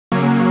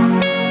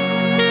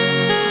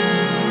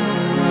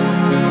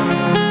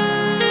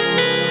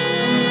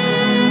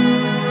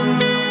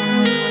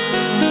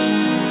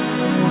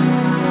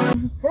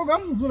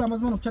Azaala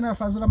Mazima channel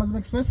for Azaala Mazima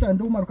Express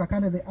and Umar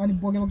Kakande the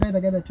Aniboge guy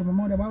the guy that you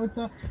remember about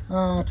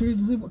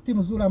team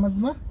Azaala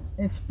Mazima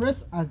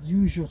Express as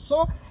usual.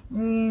 So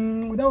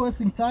without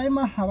wasting time,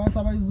 abantu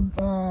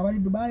abali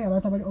Dubai,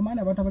 abantu abali Oman,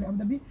 abantu abali Abu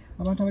Dhabi,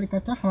 abantu abali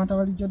Qatar, abantu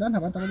abali Jordan,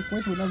 abantu abali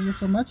Kuwait, we love you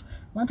so much.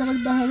 Abantu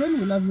abali Bahrain,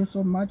 we love you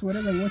so much.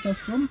 Wherever you watch us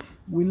from,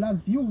 we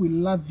love you, we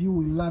love you,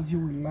 we love you,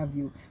 we love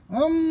you.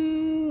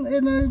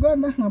 In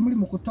Uganda, ngamuli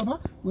mukutoba,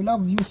 we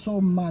love you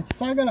so much.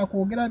 Sagala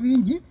kwogera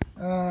bingi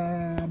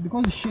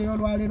because share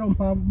lwalero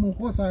mpa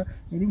mukosa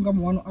elinga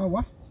mu 1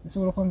 hour.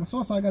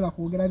 So sagala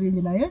kwogera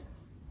bingi naye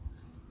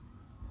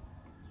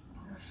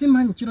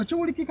simanyi kino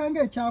kyowulikika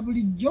ng'ekya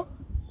bulijjo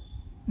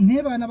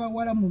naye baana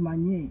bawala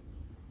mumanye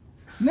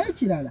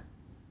n'ekirala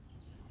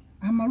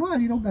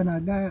amalwaliro gano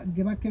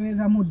ge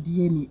bakebereramu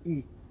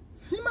DNA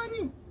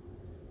simanyi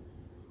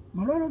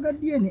malwaliro ga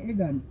DNA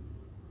gano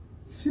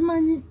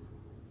simanyi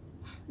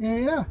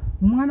era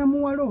mwana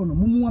muwala ono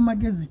mumuwa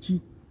magezi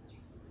ki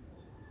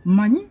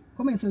manyi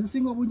comments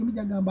ezisinga obungi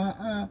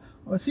mujagamba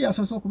si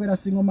asoose okubeera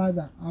single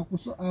mother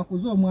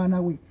akuze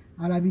omwana we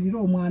alabirire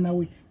omwana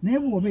we naye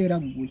bw'obeera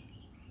gwe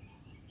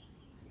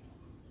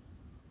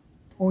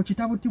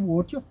okitabuti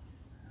bwotyo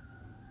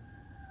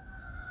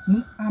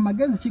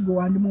amagezi kigo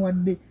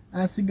wandimuwadde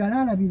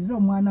asigala alabirira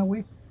omwana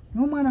we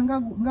n'omwana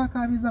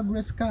ng'akabiza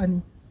Grace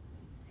Kani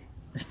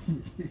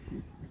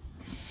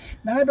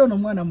naye dono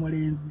mwana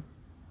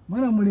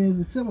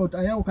mulenzi sebo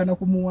ayawukana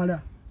ku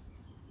muwala.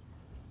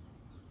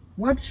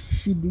 What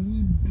should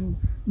we do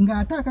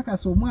ng'ate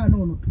akakasa omwana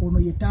ono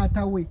ye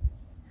taata we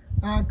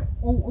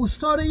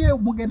story ye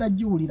mugenda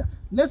jiwulira.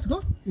 Let's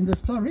go in the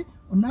story.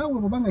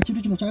 Nawe bobanga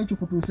ekintu kino kyali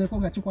kikutuuseeko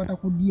nga kikwata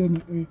ku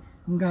DNA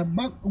nga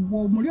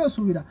muli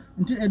osuubira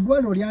nti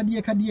eddwaliro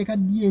lyadiika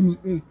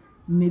DNA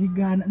ne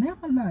ligaana naye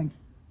bannange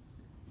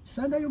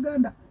kisanga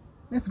Uganda.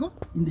 Let's go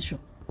in the show.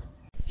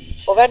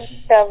 Obadde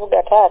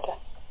tavuga taata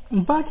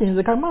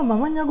mpakinze kamama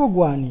amanya go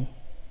gwani?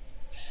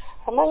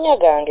 Amanya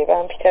gange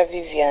bampita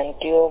Vivian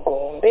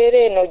Diogo mbeera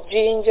eno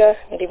Jinja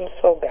ndi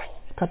Musoga.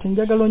 Kati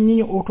njagala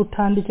nnyo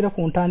otutandikira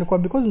ku ntandikwa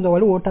because nze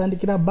wali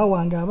wotandikira bba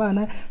wange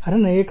abaana ate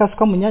naye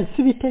kasuka munya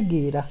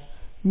sibitegeera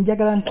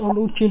njagala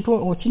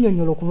kintu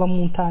okinyonyola okuva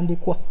mu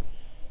ntandikwa.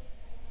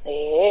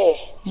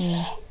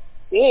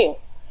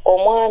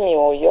 Omwami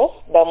oyo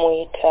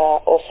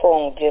bamuyita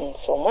Ofong James.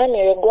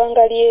 Omwami oyo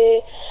eggwanga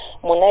lye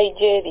mu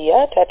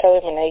Nigeria, taata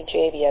we mu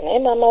Nigeria naye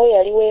maama we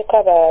yali w'e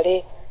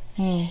Kabaale.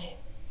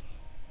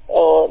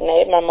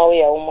 Naye maama we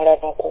yawummula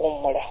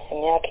n'okuwummula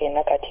emyaka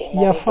ena kati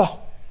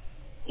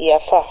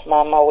yafa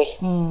maama we.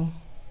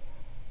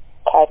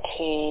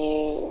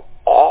 Kati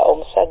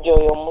omusajja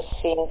oyo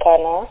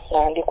musinkana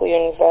nga ndi ku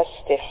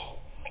university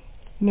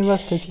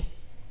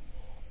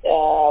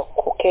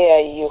ku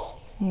KIU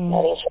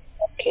nali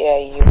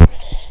KIU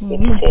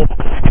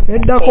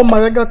eddako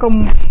mabegako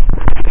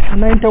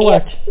 90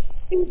 what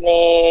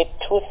ne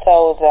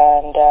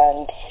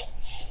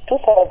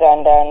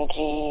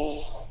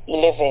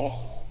 2011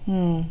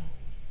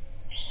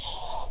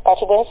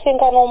 kati bwe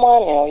nsinkana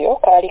omwami oyo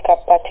kaali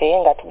kapate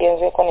nga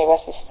tugenzeeko ne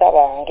basisita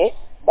bange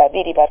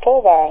babiri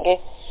bato bange.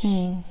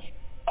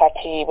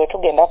 Kati bwe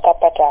tugenda ku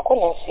kapate ako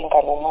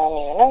nensinkana omwami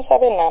oyo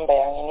nansaba ennamba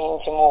yange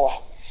nengimuwa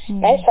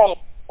naye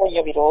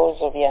samuyo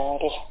birowoozo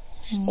byange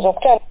nze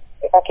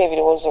okutandikako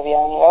ebirowoozo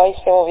byange nga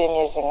wayiseewo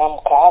by'emyezi nga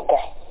 6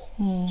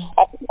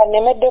 ate nga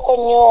nnemeddeko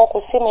nnyo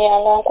ku ssimu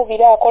yange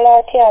ankubira akola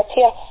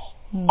atya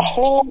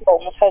nengamba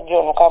omusajja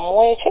ono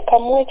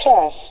kamuwe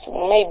chance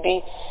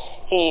maybe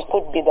he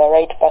could be the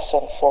right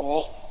person for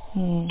me.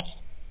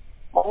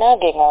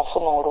 Munange nga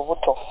nfuna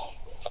olubuto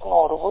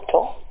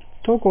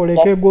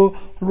tokolekego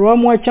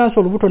lwamuwa chance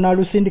olubuto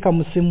n'alusindika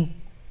mu ssimu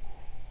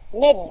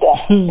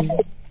nedda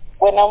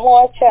bwe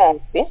namuwa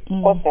chance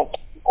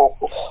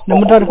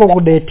namutandika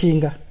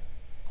okudatinga.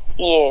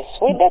 Yes,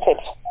 we dated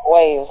for a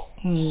while.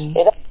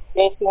 Era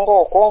datinga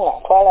okwo nga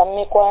ntwala mu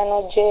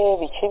mikwano gye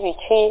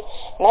biki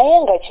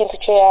naye nga kintu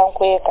kye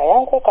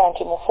yankweka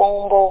nti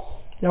mufumbo.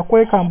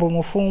 Yakweka mbu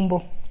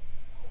mufumbo?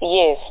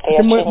 Yes.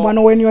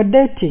 When you are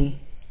dating,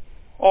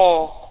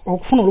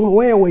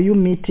 where were you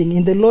meeting?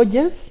 In the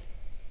lodges?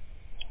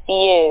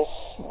 Yes,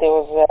 there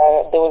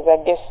was a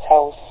guest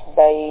house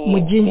by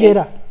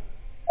Mujinjera.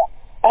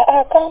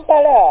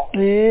 Kampala.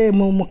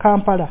 Mu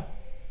Kampala.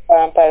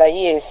 Kampala,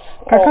 yes.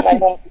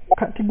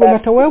 Kati gwe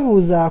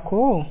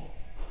taweebuuzaako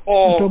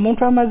nti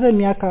omuntu amaze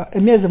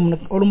emyezi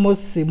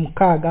almost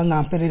 6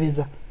 nga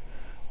mperereza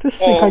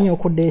tusinkanye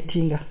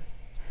okudatinga.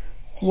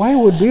 Why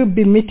would you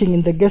be meeting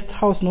in the guest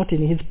house, not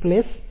in his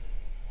place?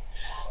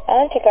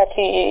 Anti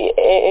kati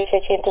ekyo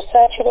kintu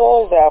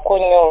saakirowoozaako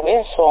nnyo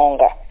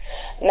olw'ensonga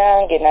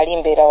nange nali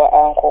mbeera wa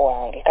anko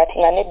wange kati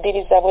nga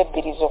nebbiriza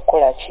bwebbiriza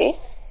okukola ki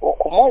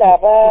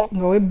okumulaba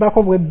nga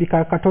webbako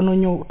bwebbika katono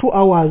nnyo 2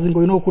 hours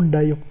ng'olina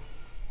okuddayo.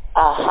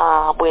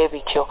 Bwe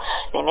bityo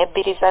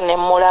nenebbiriza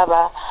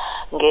nemulaba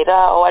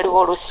ng'era waliwo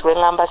oluusi lwe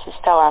ngamba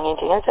sisita wange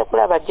nti ngenze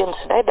kulaba James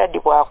naye daddi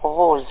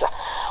bw'akubuuza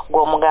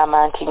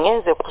gw'omugamba nti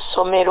ngenze ku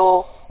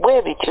ssomero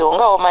bwe bityo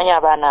nga omanya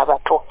abaana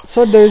abato.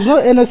 So there is no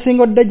any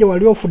single day gye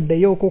wali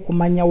ofuddeyo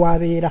okumanya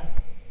w'abeera?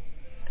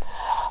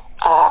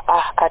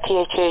 kati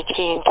ekyo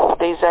ekintu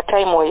there is a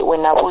time we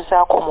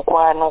nabuuzaako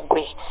mukwano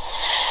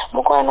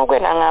gwe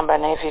n'angamba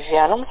naye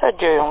Vivian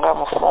omusajja oyo nga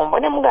mufumbo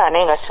ne mugamba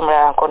naye nga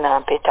simulanko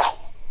nampeta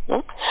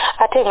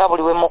ate nga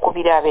buli we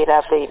mukubira abeera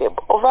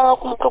available ovanga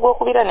ku muntu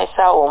gw'okubira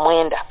n'essaawa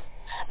 9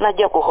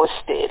 najja ku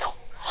hostel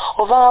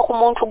ovanga ku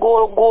muntu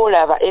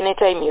gw'olaba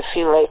anytime you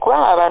feel like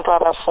kubanga abantu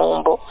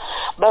abafumbo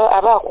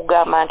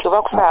abaakugamba nti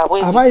oba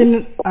kusaabwe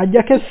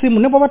ajjako essimu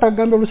ne bw'oba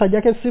takugambye oluusi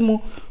ajjako essimu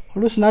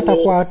oluusi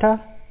n'atakwata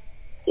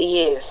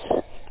yes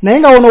naye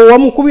nga wono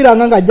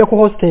wamukubiranga ng'ajja ku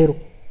hostel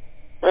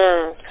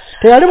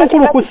teyali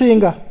mukulu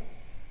kusinga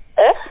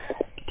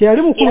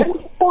teyali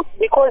mukulu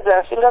because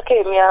asingako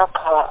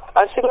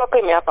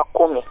emyaka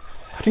 10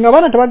 kati nga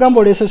baana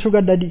tebagamba oleese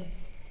sugar daddy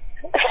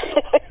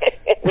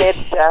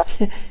nedda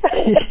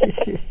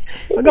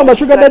bagamba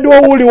sugar daddy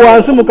wawuli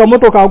wansi mu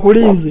kamotoka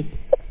akulinze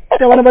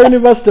ate abaana ba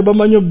university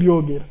bamanyi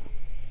obyogera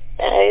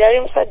yali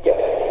musajja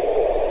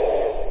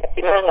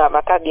nga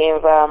amaka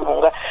genvaamu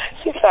nga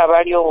sifa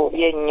abali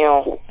obubi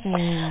ennyo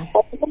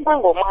okugamba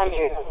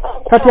ng'omwami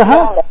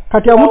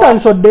kati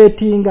amutandisa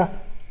oddeetinga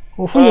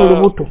ofunye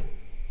olubuto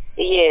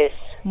yes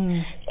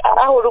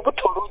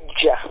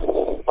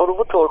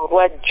olubuto olwo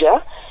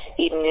lwajja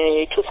in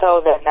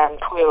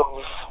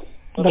 2012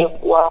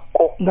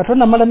 ngegwako nga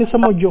tonnamala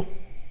misomo gyo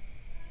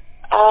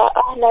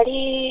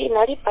nali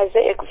maze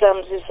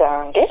exams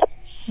zange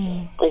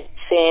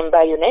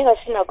ezisembayo naye nga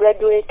sina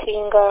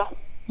graduatinga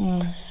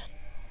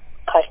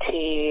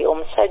kati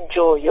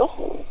omusajja oyo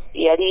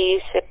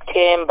yali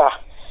September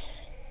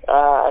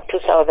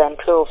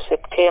 2012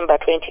 September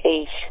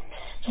 28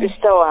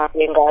 sister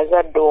wange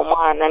ng'azadde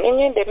omwana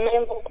nengenda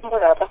Emmengo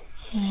okumulaba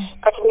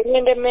kati bwe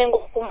ngenda Emmengo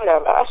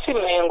okumulaba asi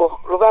Mengo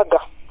Lubaga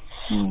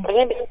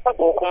ngenda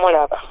Lubaga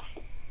okumulaba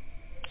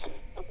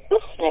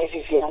naye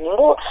Vivian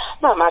ngo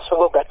amaaso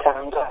go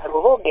gatangaala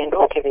oba ogenda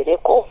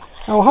okebereko.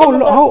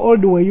 How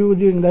old were you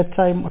during that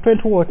time?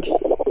 20 what?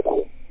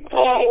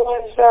 I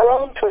was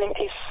around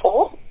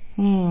 24.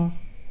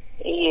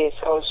 Yes,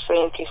 I was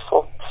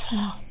 24.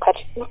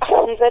 Kati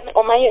nze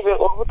omanyi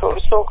obuto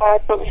olusooka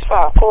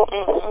tobifaako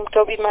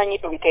tobimanyi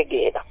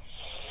tobitegeera.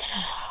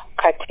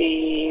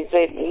 Kati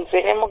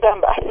nze ne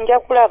mugamba nja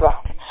kulaba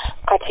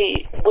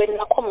kati bwe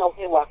nakoma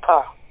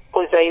wewaka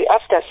because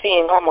after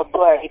seeing her mu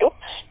ddwaliro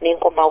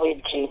nenkomawo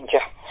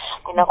ejjinja.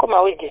 Bwe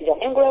nakomawo ejjinja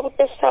nengula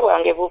butesa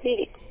bwange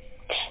bubiri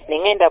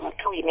nengenda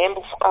mutuyi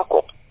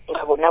nembufukako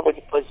nga bonna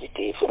buli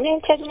positive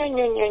nenkya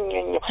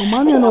nnyo.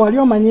 Omwami ono wali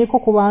omanyiiko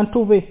ku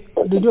bantu be?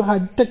 Did you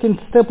have taken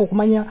step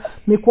okumanya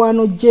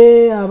mikwano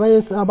gye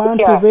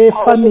abantu be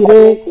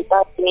family?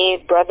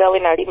 Brother we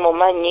nali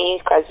mumanyi,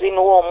 cousin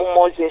we omu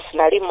Moses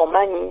nali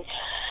mumanyi,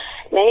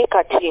 naye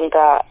kati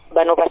nga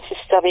bano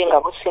basista be nga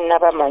bo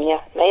sinnabamanya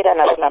naye era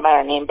nabo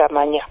namala ne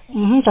mbamanya.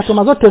 Kati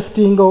omaze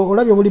testing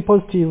olabye buli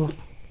positive?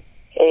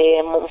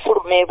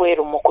 Mufuluma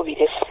ebweru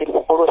mukubira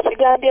essimu olwo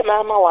sigambye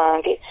maama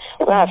wange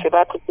baffe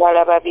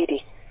batutwala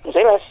babiri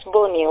nze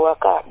basiboni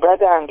ewaka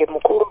brother wange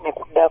mukulu ne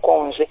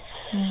kuddako nze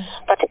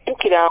kati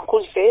jjukira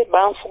nkuze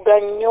banfuga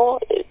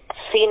nnyo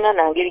siina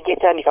nangeri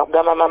gyetandika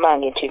kugamba maama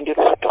wange nti ndi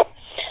lubuto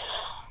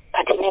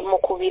kati ne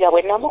mukubira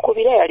bwe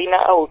namukubira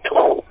yalina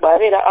auto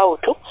bw'abeera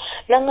auto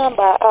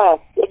nangamba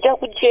ojja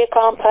kujja e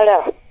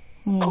Kampala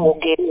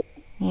twogere.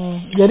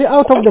 Yali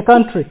out of the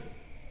country?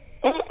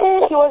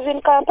 He was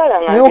in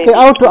Kampala. Okay,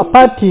 out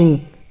partying.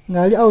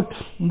 Ngali out.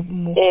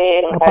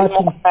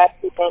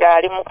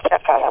 Ngali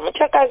mukutakala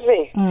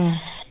mukyakaze.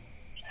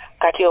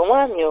 Kati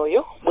omwami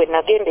oyo bwe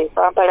nagenda e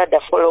Kampala the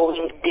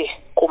following day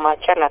ku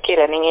makya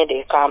nakera nengenda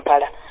e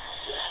Kampala.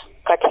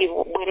 Kati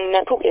bwe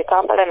natuuka e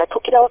Kampala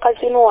natukira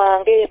wakazino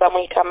wange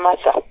bamuyita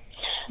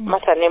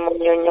Masa ne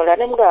munnyonnyola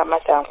ne mugamba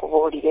Masa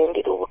nkubuulire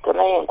ndi lubuto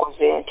naye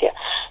nkoze ntya.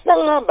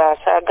 Nangamba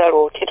asaagala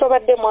oti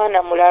tobadde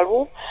mwana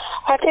mulalu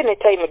ate ne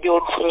time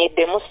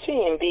gy'olufunyidde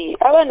musimbi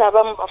abaana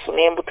abamu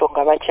bafuna embuto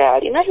nga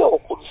bakyali naye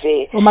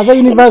okuze. Omaze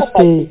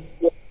university?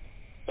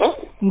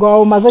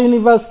 Ng'awo omaze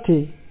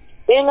university?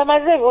 Nga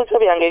maze ebibuuzo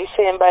byange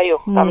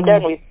ebisembayo. I'm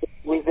done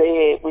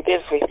with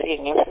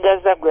everything.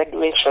 Nsigaza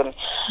graduation.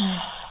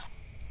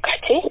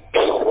 Kati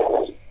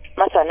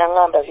Masa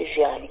nangamba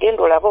Vivian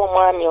genda olaba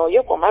omwami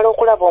oyo bw'omala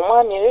okulaba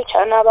omwami oyo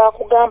kyanaaba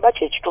akugamba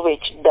kye kituba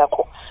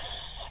ekiddako.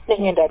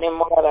 Nengenda ne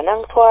mulaba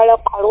nantwala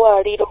ku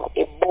kalwaliro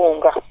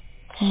ebbunga.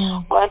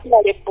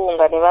 Bwantwala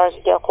ebbunga ne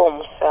banzijako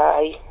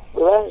omusaayi.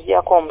 Bwe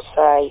banzijako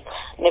omusaayi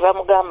ne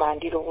bamugamba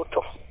ndi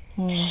lubuto.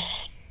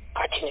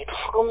 Kati ne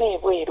tufuluma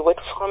ebweru bwe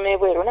tufuluma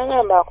ebweru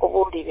nangamba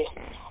akubuulire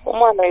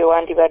omwana oyo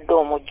wandibadde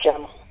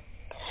omugjamu.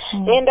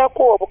 Ngenda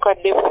kuwa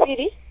obukadde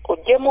 2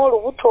 oggyemu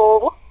olubuto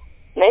olwo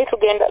naye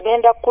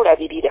genda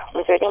kukulabirira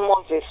nze ne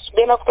Moses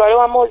tugenda kutwala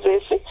wa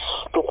Moses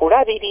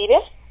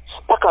tukulabirire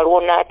paka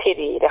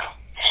lw'onaatereera.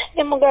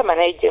 Ne mugamba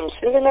naye James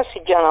nze nga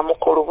sijjanga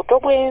mukulu buto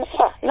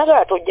bw'enfa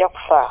nagala tojja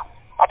kufa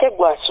ate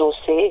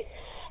gwasoose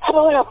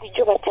abawala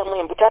bulijjo batyamu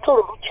embuto ate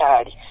olwo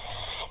lukyali.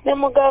 Ne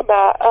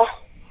mugamba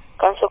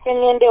kansooke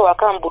ngende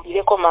ewaka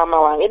mbulireko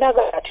maama wange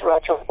nagala ati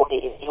lwaki okola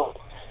ebyo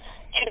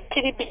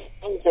kiri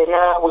nze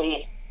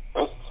naawe.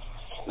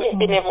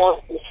 ne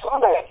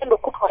musonga yagenda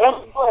okutwala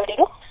mu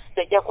ddwaliro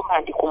ajja kuba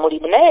ndi ku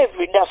mulimu naye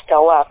everyday after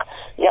work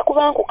nja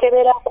kuba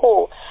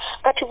nkukeberako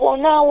kati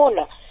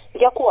bw'onaawona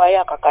nja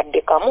kuwaayo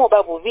akakadde kamu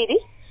oba bubiri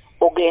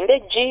ogende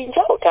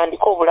ejjinja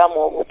otandike obulamu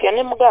obupya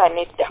ne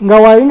mugaana edda nga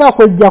walinga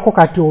kwejjako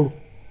kati olwo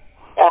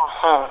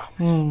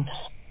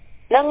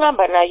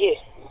naŋŋamba naye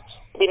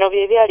bino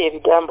bye byali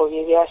ebigambo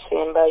bye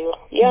byasembayo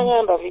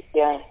yaŋŋamba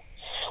bijjani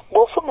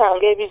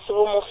bw'ofunanga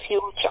ebizibu mu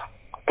future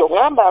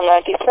toŋŋambanga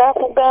nti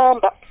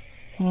saakugamba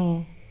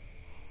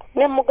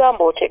ne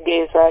mugamba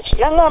otegeeza ki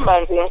naŋŋamba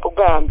nze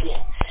nkugambye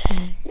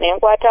ne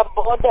nkwata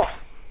booda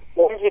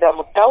nzira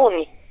mu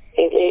tawuni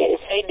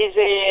saidi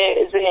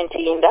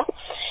z'entinda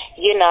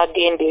ye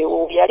n'agenda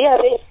ewo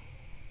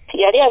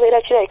yali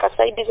abeera kirabika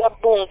saidi za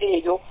bbunga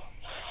eyo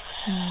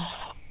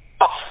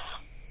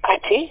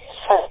kati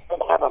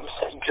nkulaba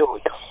musajja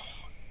oyo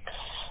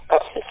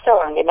kati sisita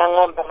wange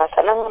naŋŋamba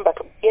masa naŋŋamba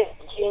tugende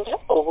ejjinja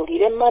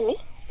obulire mami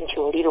nti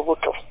oli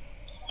lubuto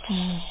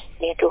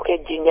netuuka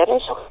ejjinja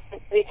nensoka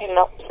nzirika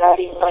ennaku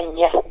zaalinga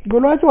nnya gwe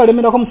lwaki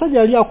walemerako omusajja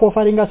yali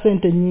akwofalinga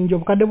sente nnyingi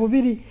obukadde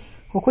bubiri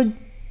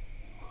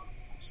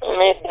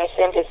nedda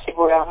sente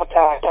sibulamu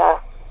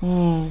taata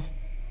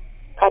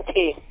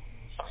kati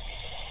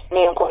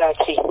nenkola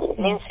ki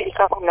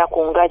nensirikako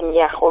nnaku nga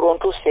nnya olwo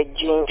ntuusa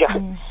ejjinja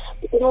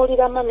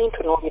ntunuulira mami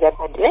ntunuulira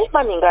daddi naye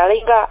mami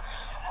ng'alinga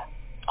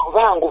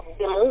oba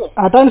nguddemu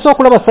atandise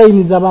okulaba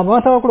sayiniza abantu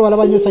bataba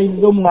balaba nnyo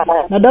sayiniza omuntu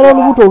naddala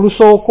olubuto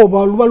olusooka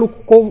oba luba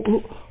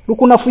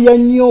lukunafuya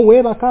nnyo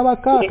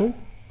weebakaabakaato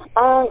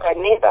nga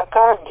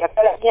neebaka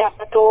njagala nnyo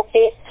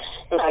amatooke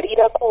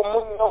ng'aliirako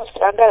omunnyo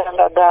saagala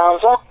nga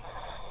ganva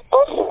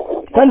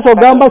tandise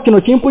ogamba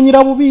kino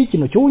kimpunyira bubi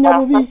kino kiwunya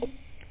bubi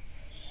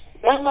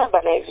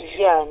naŋŋamba naye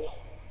Viviani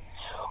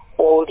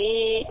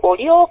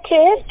oli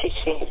okay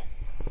kiki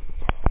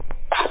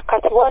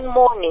kati one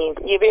morning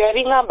yebe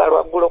yabiŋŋamba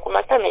lwaggulo ku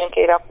mata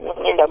nenkeera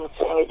ngenda mu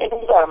kisenge kye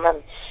nemugamba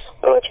mami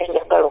waliwo kye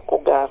njagala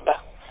okugamba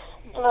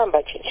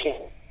ŋŋamba kiki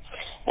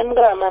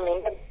nemugamba mami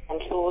ndabika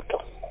ndi lubuto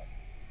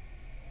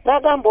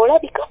n'agamba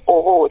olabika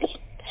oba oli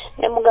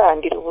nemugamba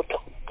ndi lubuto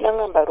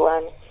naŋŋamba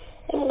lwani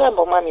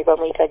nemugamba omwami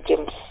bamuyita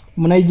James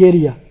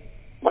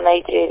mu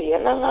Nigeria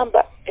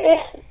naŋŋamba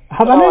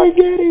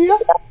Abanigeria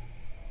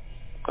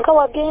nga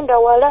wagenda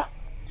wala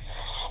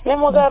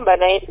nemugamba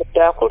naye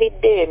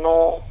akulidde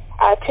eno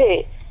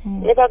ate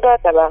ne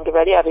baganda bange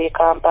bali ab'e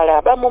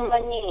Kampala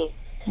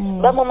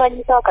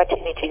bamumanyiko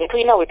akatinitini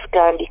tulina we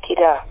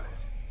tutandikira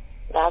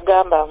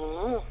n'agamba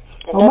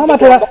mama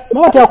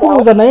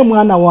teyakubuuza naye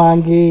mwana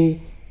wange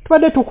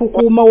tubadde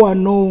tukukuuma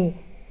wano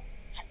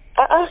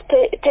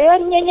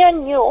teyanyenya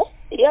nnyo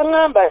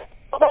yaŋŋamba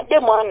obadde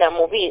mwana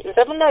mubi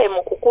nze munaye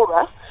mu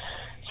kukulwa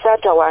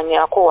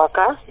saatawaanyako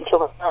waka nti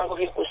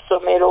obangubye ku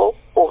ssomero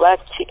oba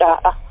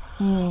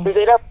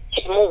nze era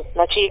kimu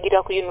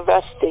nakiyigira ku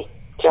yunivasite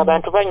ti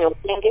abantu banywa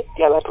omwenge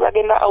ti abantu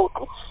bagenda out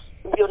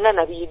byonna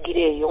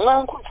nabiyigira eyo nga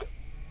nkuze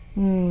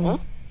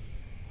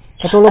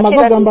kati olwo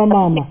maze ogamba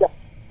maama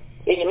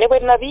ne bwe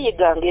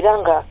nabiyiganga era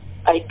nga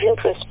I drink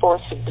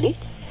responsibly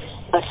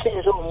nga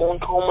sinze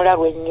omuntu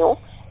omulalu ennyo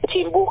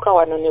nti mbuuka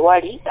wano ne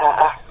wali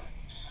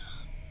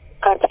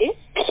kati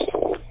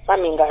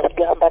mami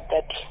ng'abigamba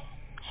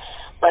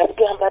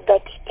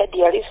dadi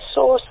yali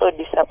so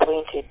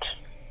disappointed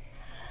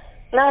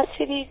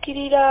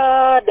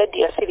n'asiriikirira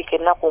dadi yasirika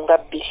ennaku nga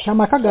bbiri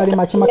amaka gali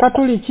makimaka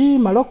tuli ki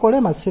malokole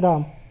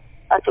masiraamu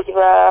tuli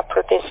ba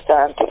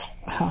protestant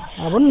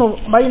abo nno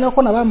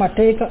balinako nabo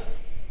amateeka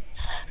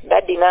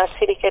dadi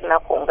n'asirika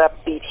ennaku nga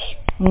bbiri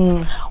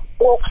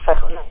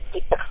wokusatu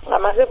napita nga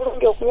maze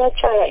bulungi okunywa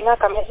caayi alina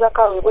akameza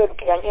kawe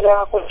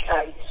bwerukiranyirako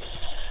caayi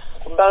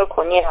ku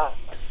balkoni awo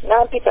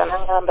nampita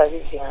naŋŋamba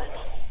Viviani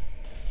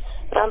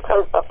nampa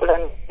lupapula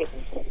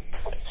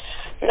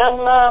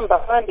naŋŋamba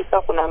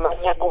wandika kuno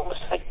amannya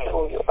g'omusajja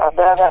oyo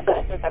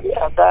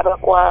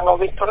agabakwano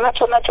be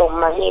kyonna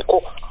ky'omumanyiiko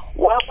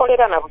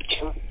wakolera na buli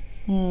kimu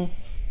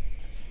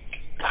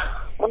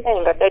munaye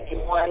nga dadi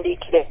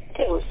muwandiikire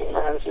teruzi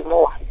nga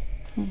nzimuwa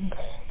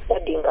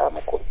dadi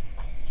ng'amukulu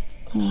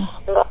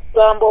nga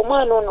kugamba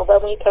omwana ono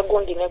bamuyita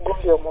gundi ne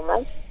gundi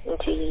omumanyi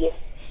nti ye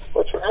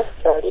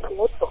okinasikyali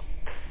lubuto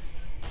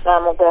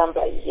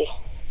n'amugamba ye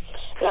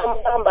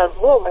n'amugamba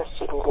lwo oba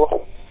si lulwo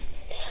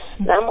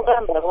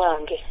n'amugamba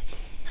lwange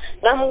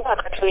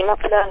n'amugamba tulina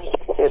pulaani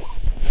kisebu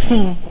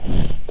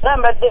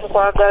nambadde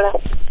nkwagala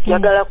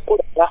yagala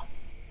kukulaba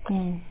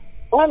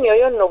mwami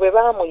oyo nno bwe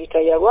baamuyita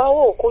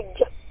yalwawo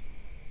okujja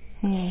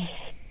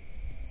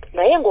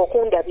naye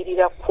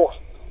ng'okundabirirakwo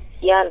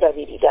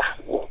yandabirira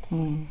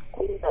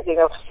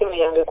kundagira ku simu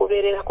yange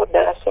kubeererako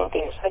ddala sente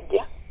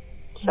ensajja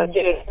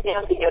sajja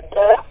yambira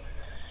ddala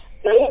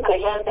naye nga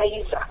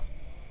yandayiza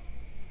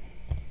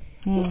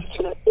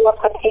kino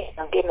wakati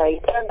wange naye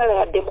tagala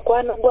yadde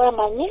mukwano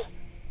gw'amanya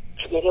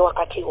kibere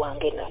wakati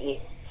wange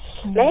naye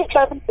naye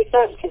kyabadde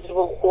kyali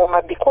kizibu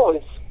okukuuma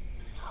because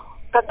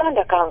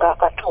kaganda kange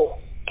akato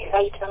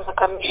kebayitanga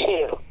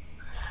Kamishero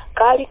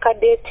kaali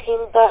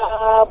kadeetinga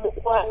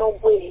mukwano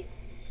gwe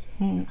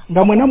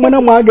nga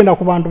mwena mwagenda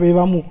ku bantu be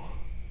bamu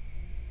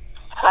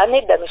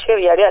Anedda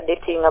Michelle yali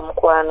adetinga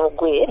mukwano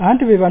gwe.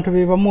 Anti be bantu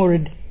be bamu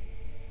already.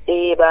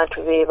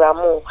 Bantu be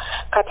bamu.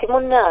 Kati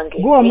munnange.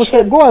 Go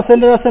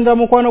asendera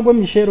mukwano gwe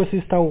Michelle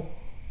sister wo.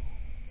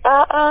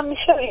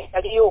 Michelle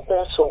yali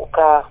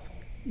okunsooka.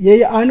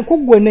 Ye ani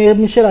kugwe ne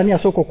Michelle ani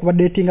asooka okuba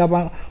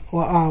datinga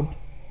wa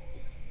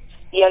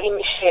yali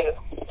Michelle.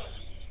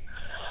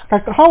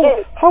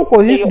 How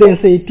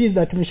coincidence it is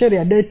that Michelle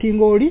ya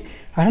dating oli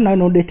ana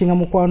no dating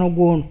mukwano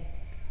gwono.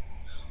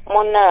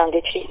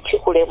 Munnange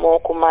kikulema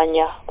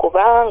okumanya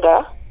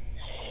kubanga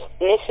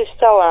ne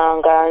sister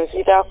wanga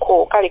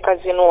nzirako kali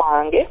kazino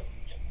wange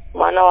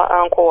mwana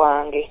wa uncle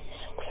wange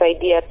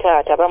kusaidia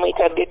tata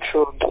bamuyita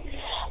Gertrude.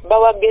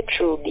 Bawa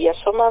Gertrude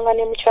yasomanga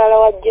ne mukyala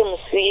wa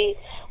James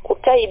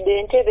kutaibe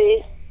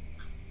entebe.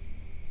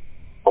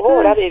 Oba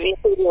olabe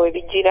ebintu byo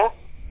ebigira.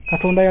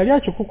 Katonda yali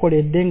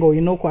akikukoledde nga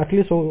olina at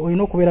least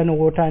olina okubeera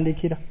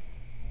n'owootandikira.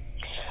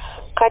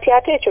 Kati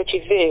ate ekyo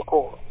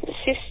kiveeko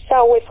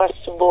sister we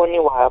firstborn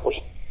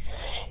waabwe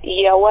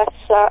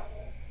yawasa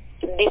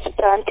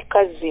distant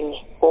cousin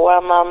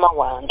owa maama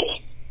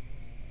wange.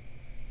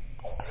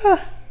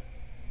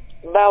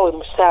 Bawe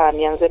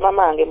musaamya nze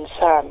mama wange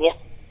musaamya.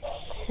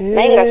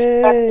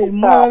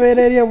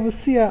 Mwabeererye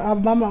busia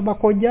mama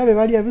bakojja be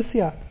bali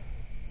busia.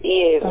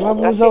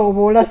 Ababuuza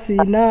oboola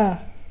siina.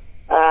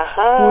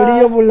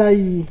 Oliyo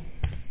bulayi.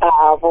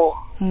 Abo.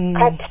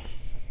 Kati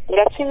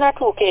nga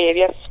sinatuuka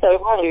ebya sister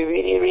wange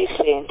bibiri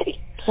recently.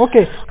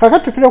 Okay,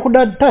 kakati tuli ku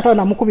tata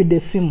namukubidde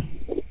essimu.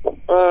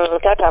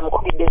 Tata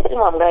amukubidde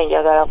essimu amugaye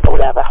njagala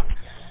kulaba.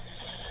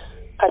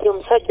 Kati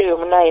omusajja oyo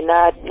munaye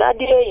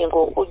n'adireyinga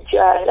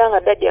okujja era nga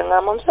daddy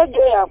angamba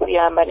omusajja oyo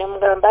akuyamba ne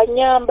mugamba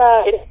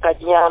nyamba era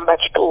kanyamba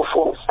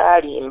kituufu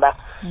saalimba.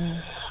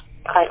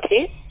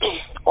 Kati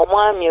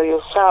omwami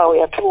oyo saawa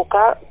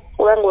yatuuka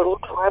kubanga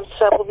oluutu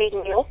lwabisa bubi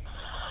nnyo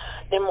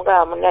ne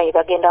mugamba munaye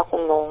bagenda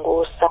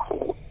kunnongoosa.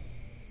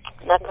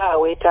 Nagaa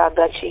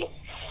weetaaga ki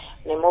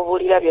ne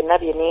mubuulira byonna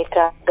bye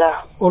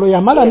neetaaga. Olwo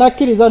yamala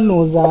nakkiriza nno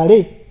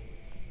ozaale.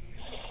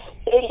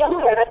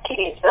 Yamala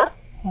nakkiriza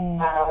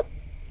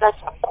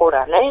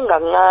nasakola naye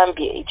nga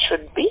ngambye it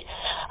should be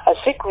a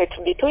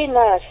secret between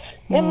us.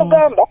 Ne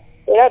mugamba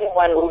era ne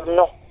one will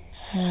know.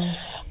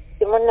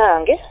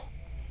 Munange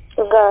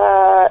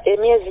nga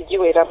emyezi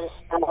giwera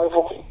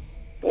 7.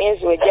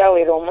 Myezi we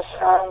gyawera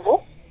 7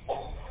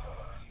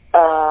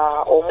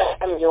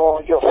 omwami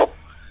oyo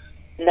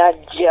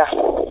najja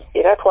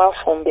era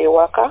twafumba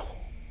ewaka.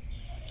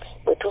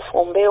 Bwe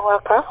tufumba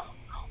ewaka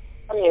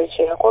omwami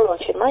kyeyakola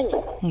okimanyi?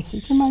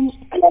 Nkikimanyi.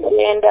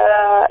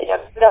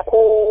 Yagenda ku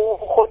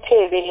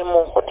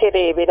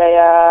hoteri ebeera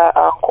ya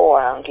anko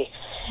wange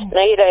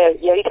naye era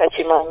yali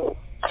takimanyi.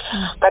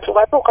 Kati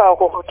batuuka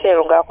ku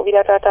hoteri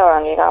ng'akubira taata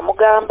wange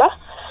ng'amugamba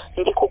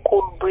ndi ku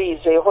Cool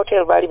Breeze. Eyo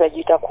hoteri baali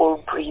bagiyita Cool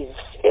Breeze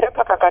era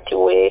paka kati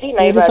weeri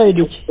naye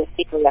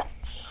baalitukira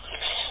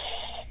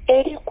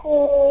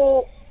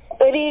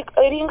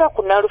eringa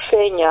ku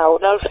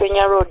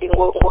Nalufenya Road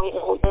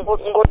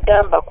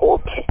ng'oddamba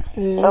kooti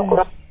nga ku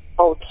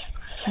out.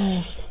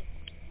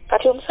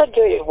 Kati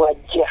omusajja oyo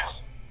bw'ajja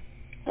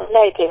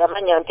naye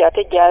tegamanya nti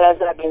ate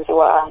gy'alaze agenzi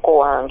wa anko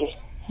wange.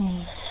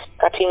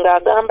 Kati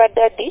ng'agamba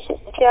daddy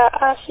nti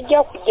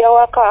asijja kujja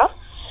waka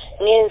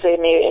ngenze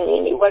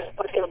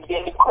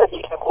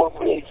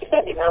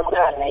daddy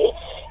n'amugamba naye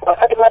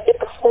wakati badde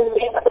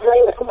tufumbe nga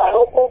tumanyi bwe tumala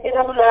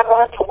okwogeramu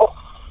n'abantu bo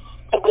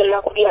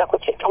tugenda kulyako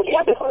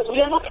kyetulya because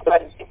we are not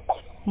bad people.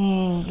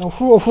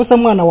 Ofuuse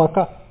mwana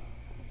waka.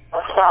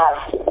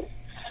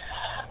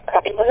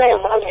 Kati munaye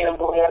omwami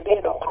embo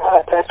yagenda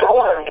okulaba taata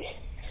wange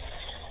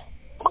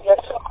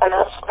yasooka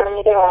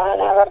n'asukamira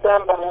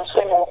n'abagamba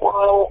munsonyi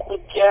okulwawo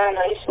okujja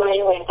naye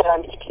simanyi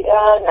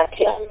wentandikira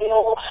natya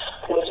nnyo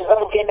ndoziba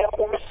mugenda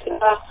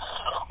kumusiba.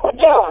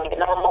 Ojja wange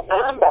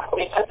n'amugamba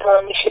oli taata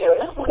wa Michelle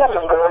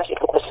n'amugamba nga lwaki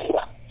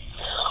tukusiba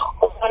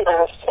omwana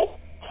waffe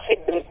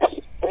Fidrik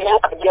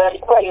emyaka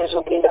gy'aliko ayinza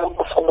ogenda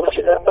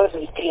mukufumulukiza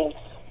bazitini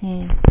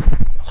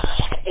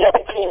era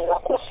tetuyinza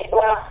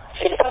kusiba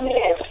famire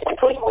yaffe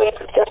tuli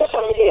bwetu ate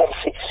famire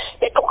yaffe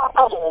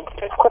tetukwaka muntu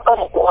tetukwaka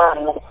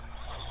mukwano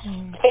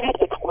era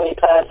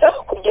tetukwetaaza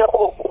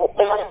kujjako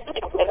okumanya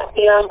nti tugenda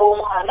kuyamba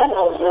omwana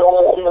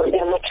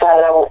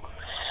n'omukyala wo.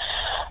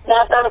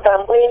 N'agamba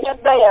mbwe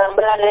njagala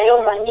yambala naye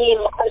omanyi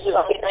mukazi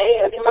wange naye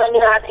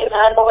yabimanya ate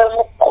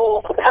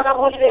n'andowemukko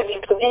n'ababuulira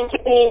ebintu bingi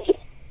bingi.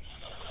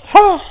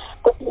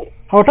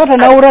 Awo taata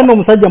n'awulira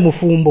n'omusajja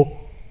mufumbo.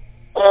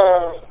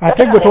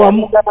 Ate gwe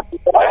wange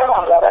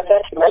abadde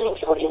akimanyi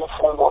nti buli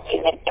mufumbo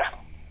okenedda.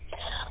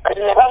 Kati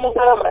ne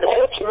bamugamba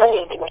naye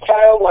okimanyi nti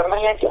mukyala wo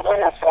bw'amanya nti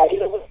omwana affe ali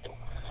lubuto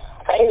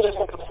ayinza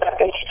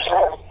okutuusaako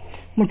ekikyala.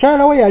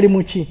 Mukyala we yali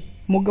muki?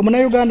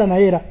 Munnayuganda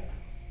naye era?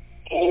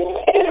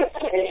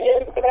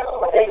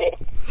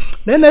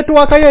 Naye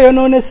netiwaaka yo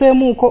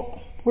yonooneseemuuko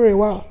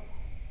pulewa.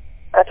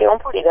 Kati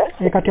ompulira?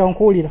 Kati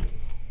onkuwulira.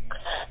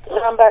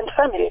 Ngamba nti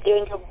famire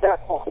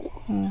gyenjogerako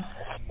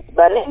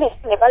banene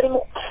ne bali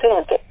mu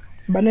ssente.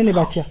 Banene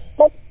batya?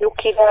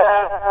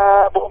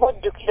 Bw'oba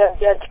ojjukira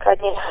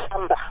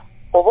byakikanyamba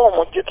oba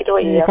omujjukira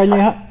Bwatyo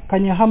yafa.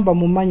 Kanyahamba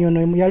mu manyo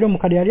no yali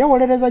omukadde yali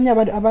awolereza nnyo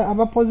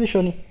aba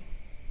position.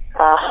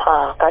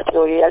 Aha, kati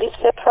oyo yali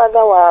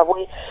stepfather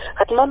waabwe.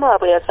 Kati mama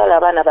waabwe yazaala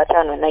abaana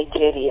 5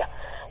 Nigeria.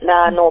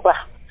 N'anoba.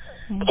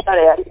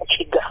 Mukyala yali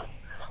mukiga.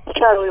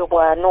 Mukyala oyo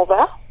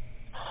bw'anoba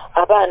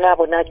abaana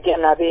abo najja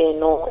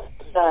nabeeno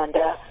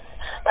Uganda.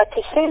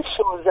 Kati since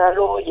she was a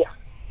lawyer.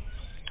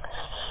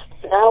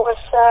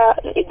 N'awasa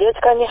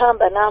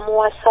Kanyahamba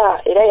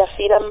n'amuwasa era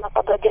yafiira mu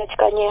maka ga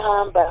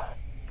Kanyahamba.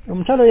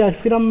 Omukyala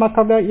yafiira mu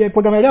maka ga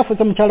yepogama yali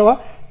afuuse mukyala wa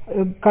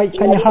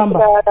Kanyahamba.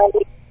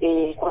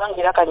 Kubanga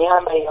era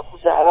Kanyahamba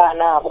yakuza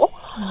abaana abo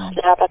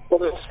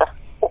n'abasomesa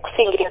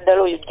okusingira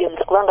ddala oyo James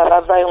kubanga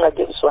bavaayo nga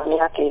James wa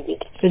myaka 2.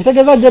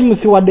 Ekitegeeza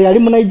James wadde yali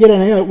mu Nigeria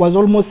naye was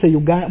almost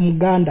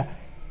Muganda.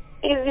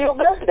 Is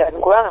Uganda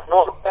kubanga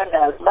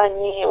n'Oluganda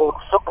alumanyi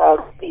olusoka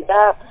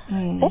alupira.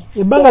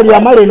 Ebbanga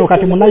lyamala eno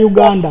kati muna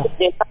Uganda.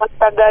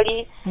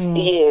 Gali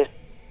yes.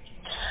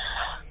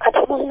 Kati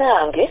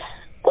munnange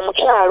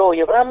omukyalo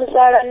oyo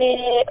bamuzaala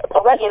ne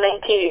oba nina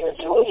interiors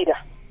wira.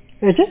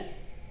 Eki?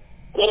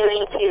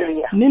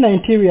 Nina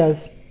interiors.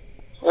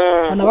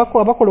 Ana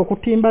bakola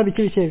okutimba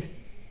biki ebi.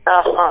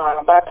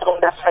 Aha,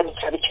 batunda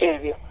furniture biki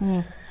ebyo.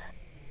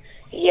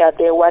 Yeah,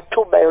 there were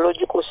 2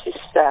 biological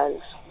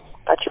sisters.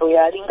 Kati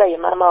oyo alinga ye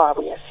mama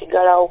waabwe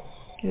yasigalawo.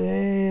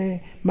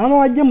 Mama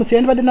wa James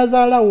yandibadde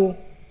nazaalawo.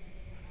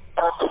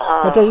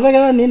 Kati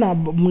azagala nina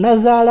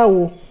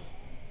munazaalawo.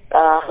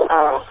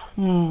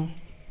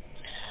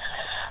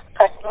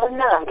 Kati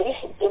munnange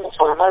James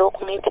wamala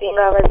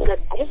okumiitinga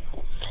abazadde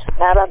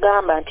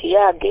n'abagamba nti ye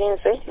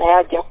agenze naye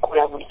ajja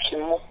kukola buli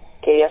kimu.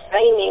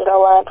 Teyasayininga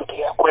wantu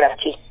teyakola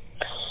ki.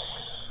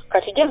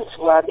 Kati James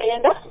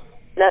bw'agenda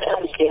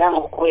n'atandika era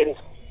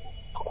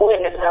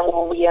okuweereza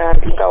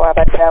ng'obuyambi nga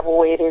wabadde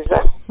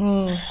abuweereza.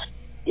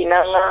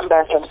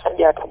 Inaŋŋamba nti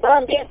omusajja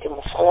atugambye nti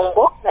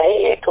mufumbo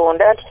naye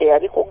yeetonda nti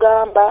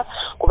teyabikugamba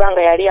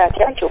kubanga yali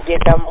atya nti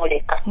ogenda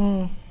muleka.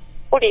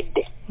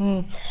 Pulidde.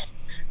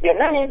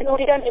 Byonna ne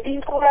mbiwulira ne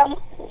bintuulamu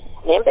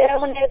ne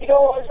mbeeramu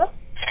n'ebirowoozo.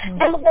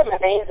 Namugamba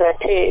naye nze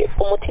ate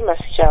omutima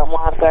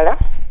sikyamwagala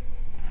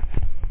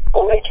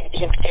olw'ekyo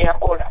ekintu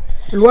kyeyakola.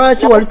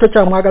 Lwaki wali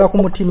tokyamwagala ku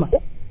mutima?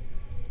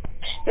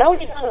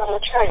 Nawulira nga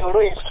mukyala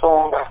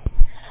olw'ensonga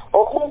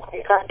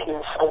okunkweka nti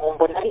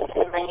mufumbo nali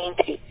simanyi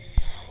nti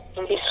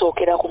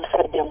ndisookera ku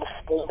musajja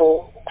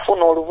mufumbo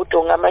okufuna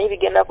olubuto nga manyi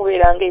bigenda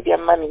kubeera ng'ebya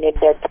mami ne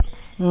dadi.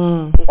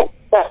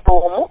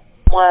 Omu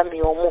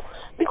mwami omu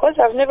because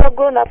I've never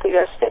grown up with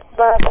a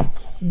stepfather.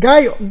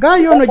 Gayo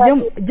ono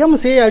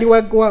James ye yali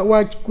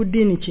wa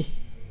kudini ki?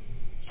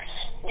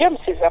 James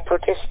is a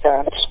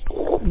Protestant.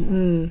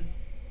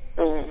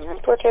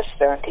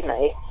 Protestant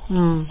naye.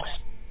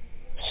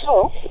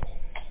 So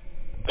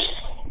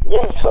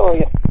James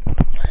oyo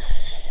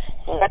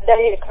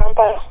ngaddayo e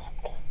Kampala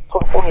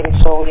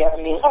okuweereza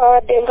obuyambi nga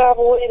babadde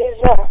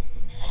ng'abuweereza.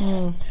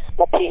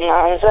 Kati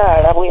nga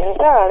nzaala bwe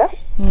nzaala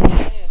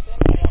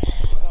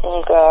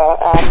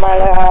nga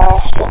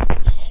amala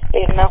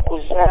ennaku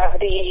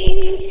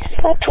zaali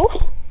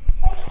 3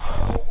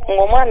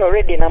 ng'omwana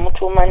already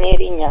namutuuma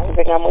n'erinnya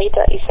nze nga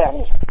muyita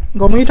Isani.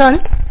 Ng'omuyita ani?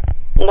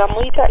 Nga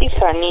muyita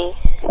Isani.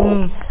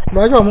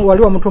 Lwaki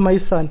wali wamutuuma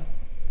Isani?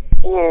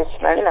 Yes,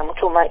 nali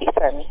namutuuma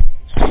Isani.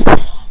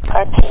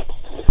 Kati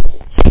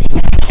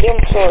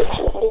James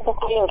ndika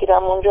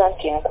kuyingira mu nju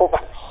anti enkuba.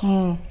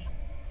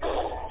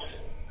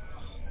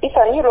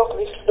 Isani lock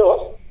this door.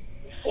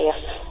 Yes.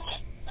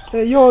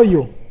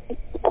 Yoyo.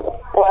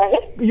 Wale?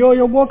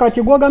 Yoyo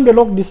kati gwagambye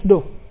lock this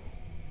door.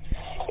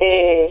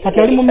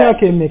 Kati ali mu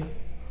myaka emeka?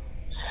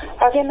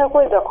 Agenda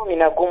kweza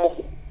 11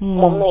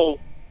 mu May.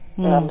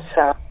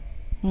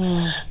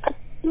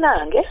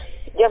 Nange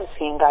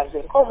James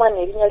ngaze omwana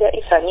erinnya lya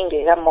Isani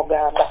ng'era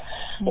mugamba.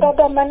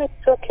 Ngagamba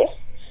n'ekitoke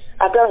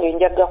agange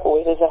njaga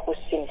kuweereza ku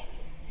ssimu.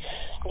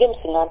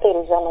 James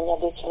n'ampeereza amanya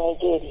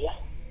g'Ekinigeria.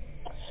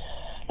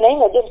 Naye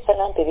nga James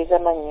n'ampeereza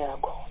amannya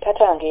ago.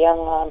 Taata wange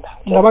yaŋŋamba.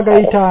 Nga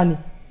bagayita ani?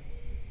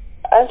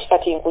 Anti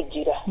kati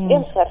nkujjira.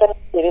 James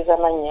n'atampeereza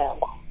amannya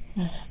ago.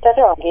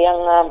 Taata wange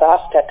yaŋŋamba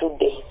after 2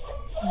 days.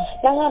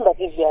 N'aŋŋamba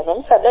Vivian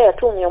omusadde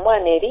yatuumye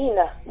omwana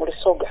eriina mu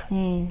Lusoga.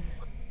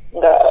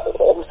 Nga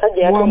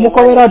omusajja yatumye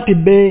mukobera ati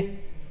be.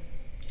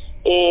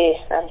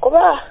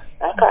 Ankuba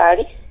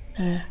akaali.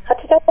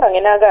 Kati taata wange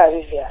n'agaba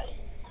Vivian.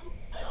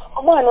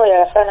 Omwana oyo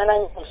yafaanana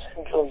nnyo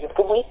omusajja oyo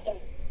tumuyite.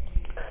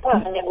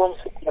 Amanya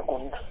g'omusajja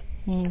gonna.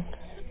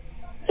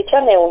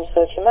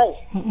 Ekyanewuunyisa okimanyi?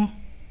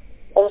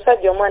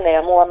 Omusajja omwana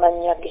yamuwa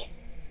mannya ge.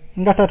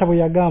 Nga taata bwe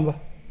yagamba.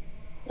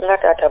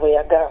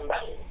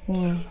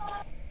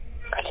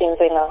 Kati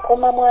nze nga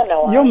nkoma mwana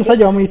wange. Ye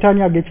omusajja bamuyita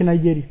ani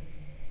ag'Ekinigeria?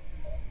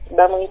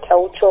 Bamuyita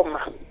Uchoma.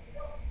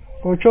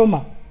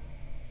 Ochoma?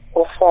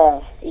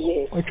 Ofong,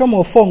 yes. Ochoma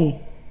Ofong?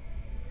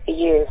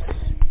 Yes.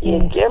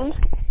 James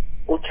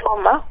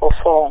Uchoma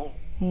Ofong.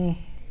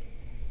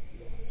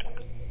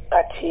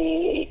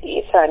 Kati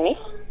Isani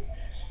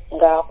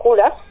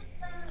ng'akula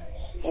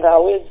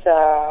ng'aweza.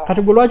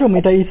 Kati gwe lwaki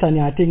omuyita Isani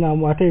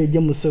ate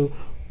James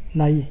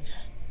naye?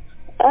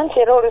 anti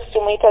era oluusi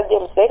tumuyita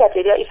James naye kati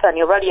erya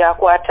Ifani oba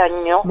lyakwata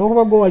nnyo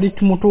olwokuba gwe wali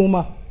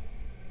tumutuuma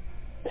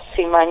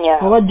simanya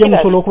oba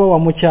James olwokuba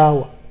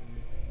wamukyawa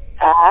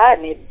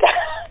nedda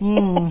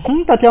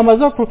kati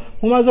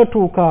mumaze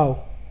otuukaawo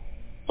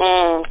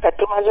kati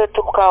tumaze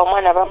otuukaawo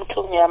omwana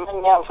bamutumye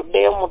amannya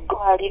avuddeyo mu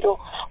ddwaliro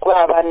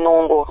kuba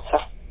bannongoosa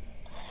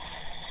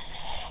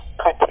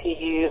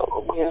kati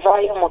bwe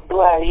nvaayo mu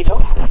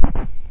ddwaliro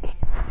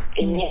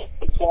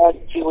emyezi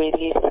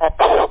gyagiwera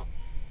 3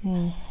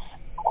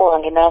 ko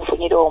wange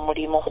nanfunira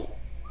omulimu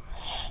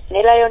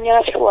ne Lion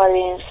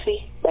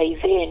Assurance by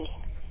then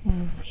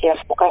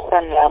yafuuka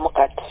sannaamu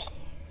kati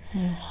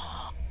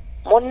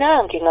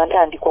munnange nga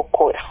ntandika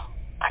okukola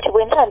kati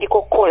bwe ntandika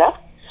okukola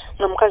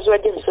n'omukazi wa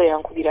James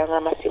yankubiranga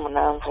amasimu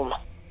n'anvuma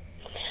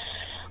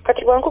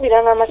kati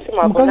bwankubiranga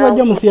amasimu mukazi wa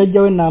James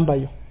yajjawo ennamba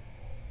yo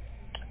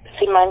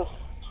simanyi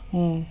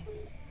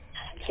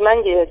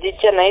simanyi gye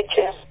yagijja naye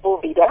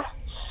kyensuubira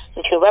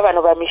nti oba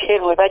bano ba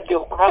Michelle we bajja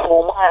okulaba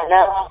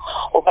omwana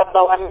oba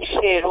bba wa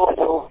Michelle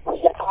oyo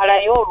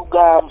yatwalayo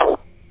olugambo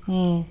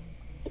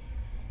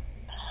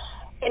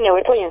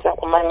enewe toyinza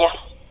kumanya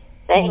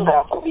naye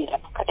ng'ankubira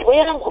kati bwe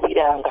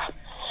yankubiranga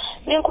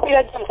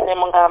nenkubira James ne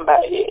mugamba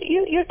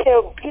you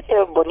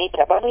tell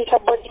Bonita bamuyita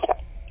Bonita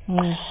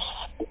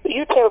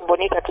you tell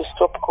Bonita to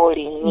stop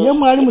calling me. Ye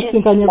mwali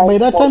musinkanye by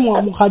that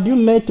time had you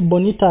met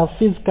Bonita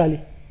physically?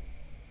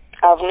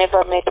 I've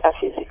never met her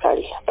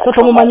physically.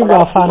 So mumanyi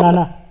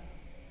bwafaanana?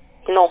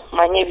 No,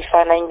 manyi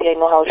ebifaananyi bye I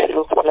know how she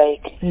looks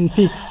like. In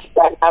fit?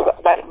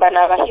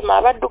 Bana abahima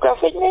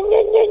abaddugavu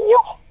ennyo.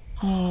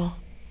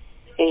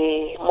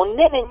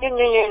 Munene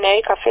nnyo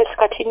naye kafeesi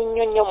katini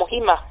nnyo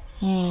muhima.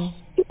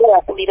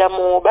 Yakulira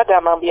mu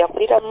bagamba mbu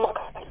yakulira mu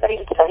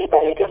makasayisali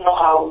but I don't know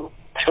how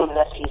true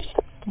that is.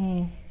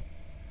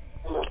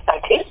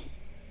 Ate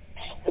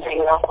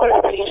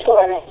zingakola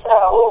insurance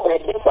awo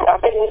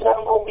weddesampereza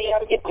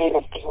ng'obuyambi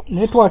bw'ebityo.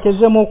 Naye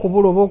twakezzemu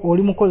okubula oba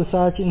oli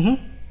mukozesa ki?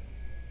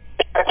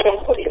 Kati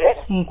mpulire?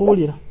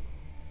 Nkuwulira.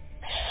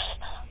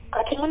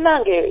 Kati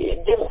munnange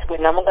James bwe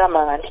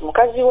namugambanga nti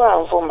mukazi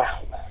wa nvuma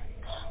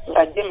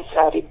nga James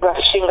ali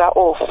brushing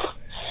off.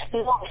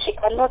 No, she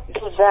cannot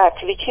do that.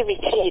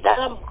 Biki.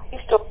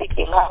 Stop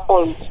picking her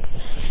calls.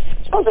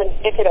 So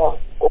ndeetera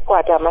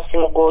okukwata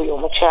amasimu g'oyo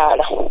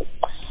omukyala.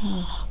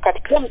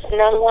 Kati James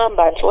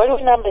n'angamba nti waliwo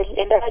namba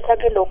endala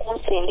gy'agenda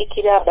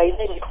okunsindikira by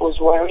then it was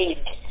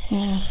worried.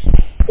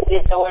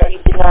 There's a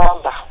worried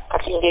number.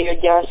 Kati ng'eyo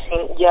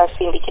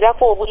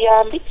gy'asindikirako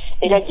obuyambi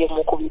era gye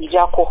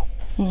mukubirirako.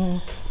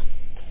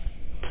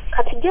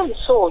 Kati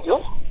James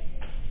oyo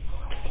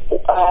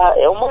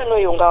omwana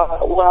oyo nga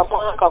wa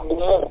mwaka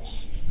gumu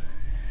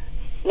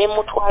ne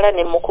mutwala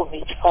ne mukuba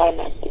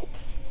ekifaananyi.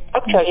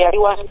 Actually yali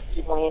wa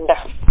myezi 9.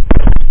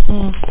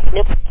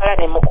 Ne mutwala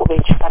ne mukuba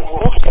ekifaananyi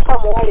n'okiteeka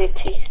mu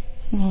waleti.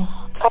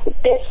 Kati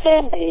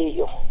Desemba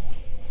eyo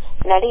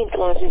nali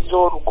ntunzizza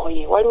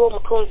olugoye. Waliwo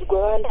omutunzi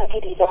gwe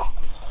bandagirira.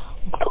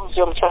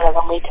 Omutunzi omukyala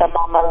bamuyita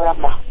Mama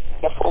Rama.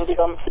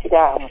 Yafumbirwa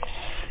Musiraamu.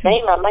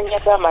 Naye ng'amannya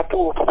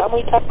g'amatuufu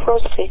bamuyita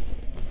Prose.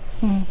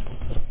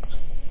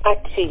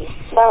 Ati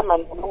Sama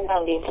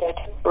n'omunange nti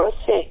ati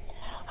Prose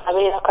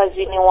abeera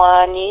kazini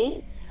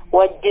waani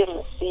wa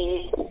James.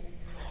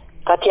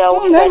 Kati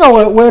awo nenga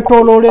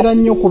weetooloolera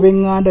nnyo ku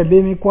b'eŋŋanda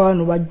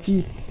b'emikwano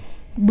bajji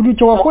buli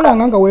kye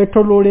wakolanga nga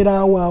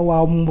weetooloolera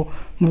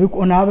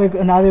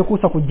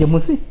n'abeekuusa ku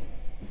James.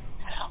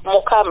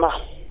 Mukama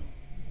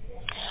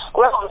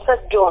kubanga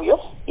omusajja oyo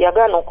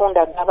yagaana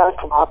okundaga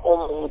abantu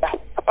ab'omunda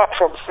apart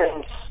from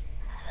friends.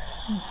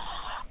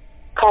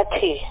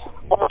 Kati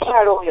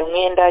omukyalo oyo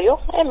ŋŋendayo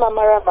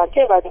Mama Rama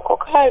tebaliko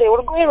kale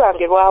olugoye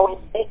lwange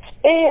lwawedde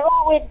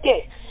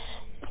lwawedde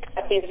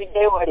kati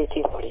nziddeyo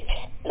waleti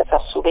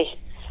nakasube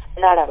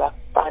n'alaba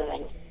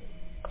akafaananyi.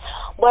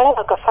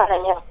 Bw'alaba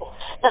akafaananyi ako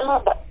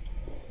n'agamba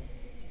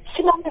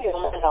sinamubira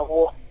omwana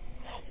wo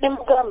ne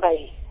mugamba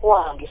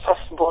wange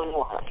firstborn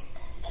wange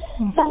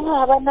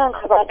n'aŋŋamba nange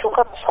abantu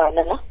nga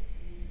bafaanana.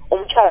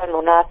 Omukyala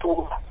no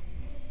n'atuuba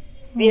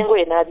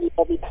byengoye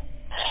n'abirabira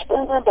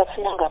n'agamba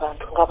sinanga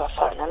abantu nga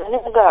bafaanana ne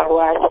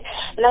ngaalwali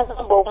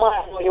n'agamba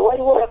omwana oyo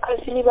waliwo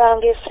bakazini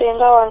bange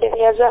essenga wange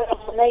yazaala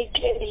mu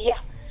Nigeria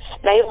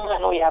naye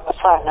omwana oyo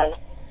abafaanana.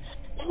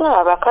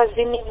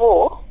 Abakazini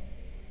bo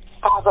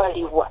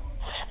abaliwa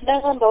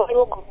n'agamba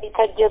waliwo gwe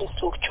bayita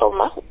James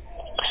Uchoma,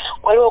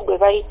 waliwo gwe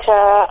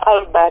bayita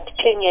Albert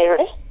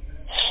Kenyere,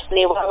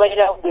 ne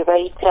wabaira gwe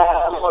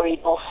bayita Maureen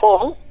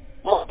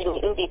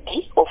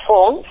Ndidi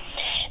Ofong,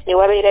 ne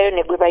wabeerayo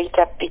ne gwe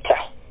bayita Peter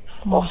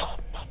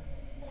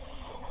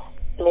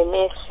ne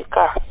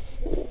neesika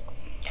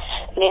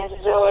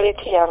nenzisa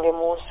waleti yange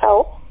mu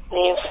nsawo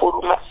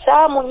nenfuluma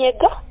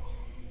saamunyega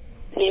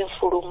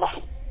nenfuluma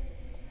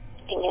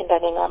ngenda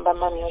nengamba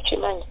mami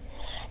okimanyi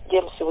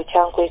James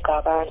bukyankweka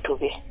abantu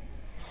be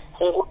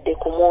ngudde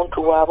ku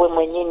muntu waabwe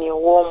mwennyini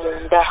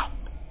ow'omunda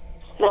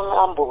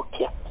nengamba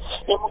otya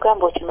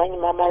nemugamba okimanyi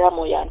Mama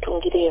Ramo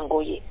yantungira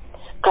engoye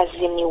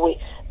kazini we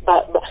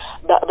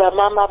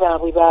bamaama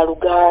baabwe ba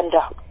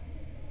Luganda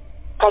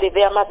kale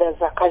their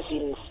mothers are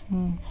cousins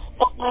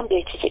Nambe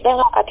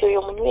ekikidala kati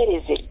oyo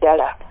munywereze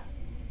ddala.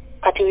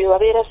 Kati oyo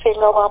wabeera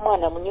ssenga wa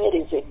mwana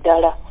munywereze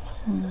ddala.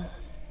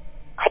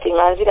 Kati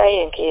nga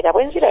nzirayo enkeera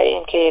bwe nzirayo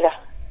enkeera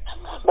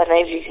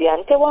banaye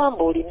Vivian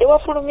tewambuulidde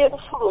wafulumye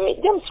bufulumi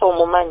James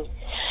omumanyi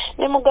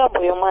ne mugamba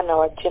oyo mwana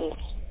wa James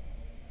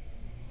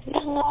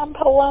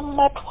nangamba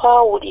wamma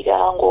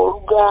twawuliranga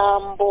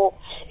olugambo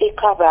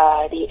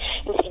ekabaali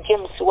nti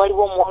James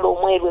waliwo omuwala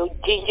omweru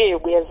ejjinja eyo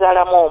gwe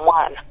yazaalamu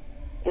omwana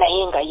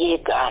naye nga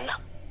yeegaana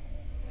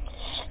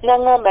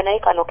nangamba naye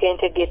kano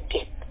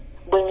kentegedde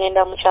bwe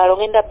ngenda mu kyalo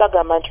ngenda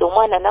bagamba nti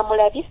omwana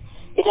namulabye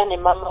era ne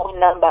maama we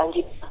namba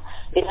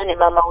era ne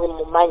maama we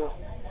mumanyi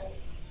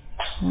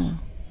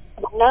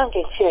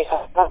nange kireka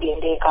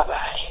bagenda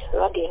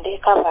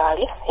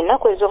ekabaali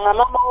ennaku ezo nga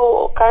maama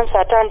wo kansa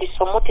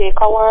atandise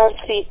omuteeka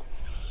wansi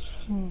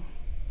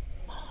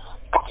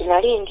kati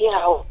nali ndi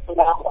awo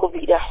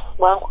bwankubira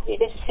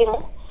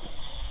essimu.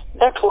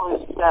 That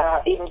was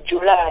in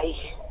July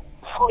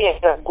 4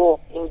 years ago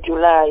in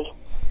July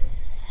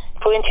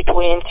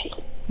 2020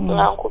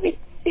 nga nkubira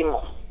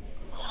essimu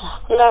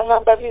nga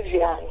ngamba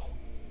Vivian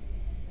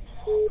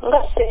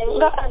nga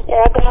senga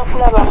ayagala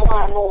kulaba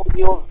mwana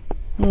oyo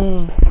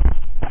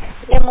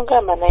ne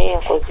mugamba naye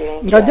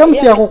enkoze nga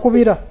James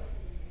yakukubira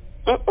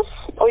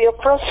oyo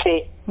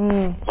profe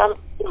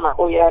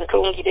oyo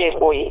antungire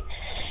engoye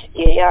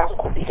ye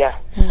yankubira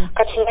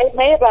kati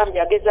naye bambi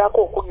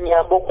agezaako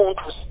okunnyamba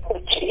okuntuusa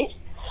kuki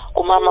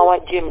ku maama wa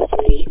James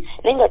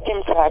naye nga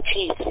James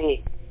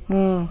akiise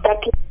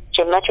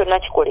kyonna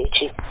kikola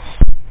eki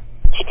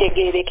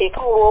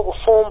kitegeerekeka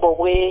olw'obufumbo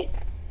bwe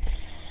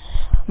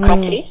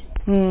kati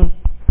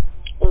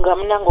nga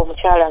munange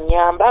omukyala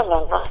nyamba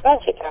nga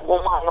nsekanga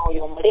omwana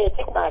oyo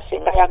omuleete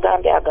kunasinga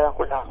yagambye agala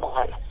kulaba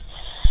mwana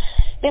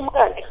ne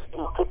mugande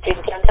mututte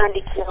nti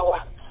antandikirawa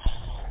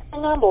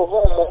ngamba oba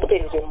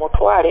omumpenze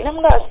mutwale ne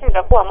muganda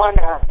sinza kuwa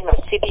mwana nga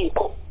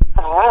siriiko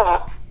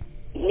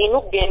nina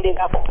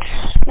okugenderako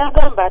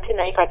nagamba ate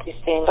naye kati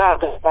senga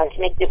agamba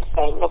nti nejjemusi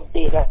alina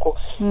okubeerako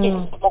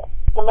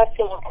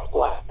mumasimu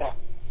tutwala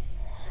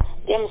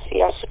James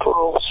yasitula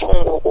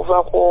obusungu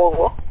okuva ku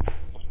olwo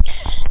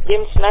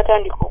James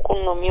n'atandika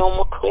okunnumya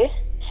omutwe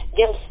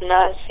James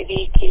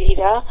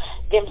n'ansiriikirira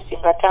James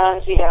nga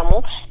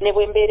tanziramu ne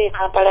bwe mbeera e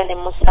Kampala ne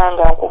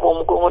musanga nkuba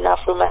omugongo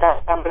n'afuluma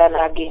n'atambula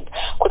n'agenda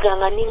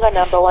kuganga ninga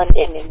number 1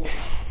 enemy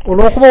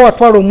olw'okuba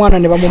watwala omwana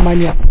ne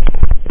bamumanya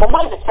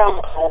omwana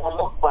kyamutwala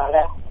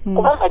namutwala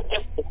kubanga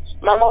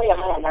maama we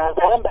yamala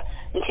n'agamba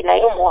nti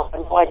naye omuwala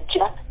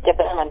wajja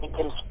jagala ndi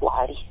James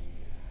bwali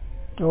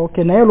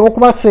okay naye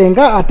olw'okuba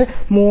senga ate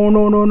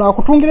no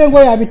akutungira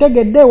engoye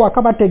abitegedde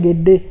waka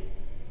bategedde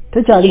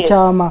tekyali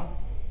kyama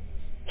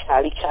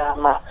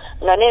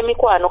nga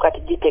n'emikwano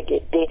kati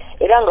gitegedde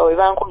era nga we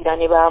bankubira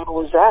ne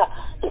bambuuza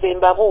nze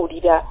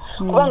mbabuulira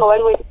kubanga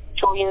waliwo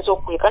kyoyinza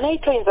okweka naye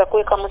toyinza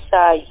kweka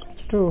musaayi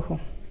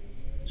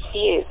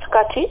yes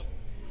kati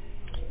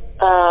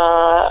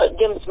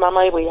James maama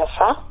we bwe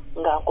yafa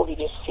nga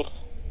nkubira essimu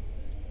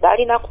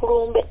baalina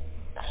kulumbe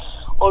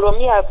olwo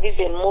me have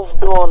even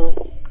moved on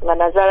nga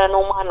nazaala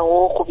n'omwana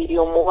owokubiri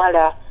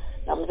omuwala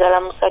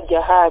namuzaala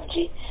musajja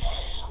Haji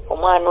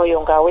omwana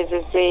oyo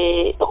ng'awezezze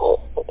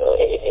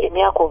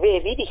emyaka oba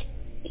ebiri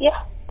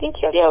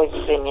think yali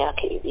awezezze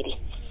emyaka ebiri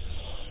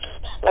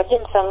nga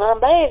James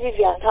aŋŋamba hey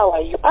Vivian how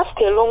are you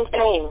after a long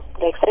time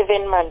like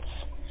 7 months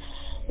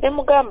ne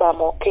mugamba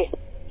I'm okay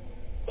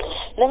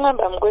ne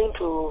ŋŋamba I'm going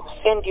to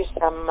send you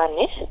some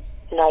money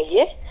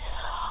naye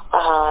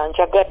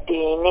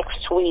njagadde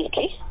next week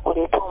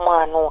oleete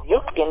omwana oyo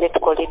tugende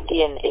tukole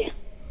DNA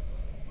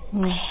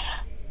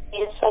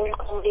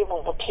ensanyuka muli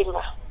mu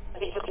mutima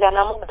bijjukira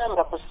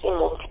namugamba ku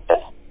ssimu nti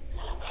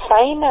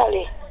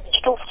finally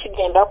ekituufu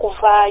kigenda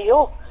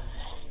kuvaayo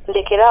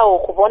ndekeraawo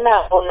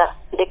okubonaabona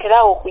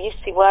ndekeraawo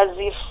okuyisibwa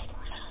azifu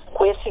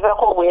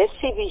kwesibako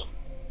bwesibi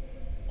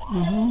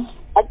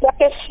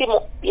ajjako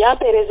essimu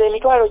yampeereza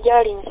emitwalo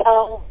gyali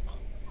 7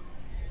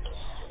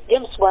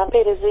 James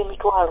bwampeereza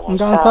emitwalo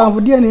nga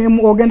 7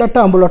 dyeni ogenda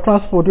tambula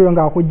transport oyo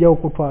ng'akujja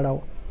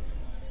okutwalawo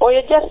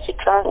oyo just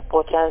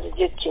transport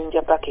yanzije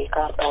Jinja paka e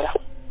Kampala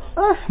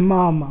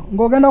maama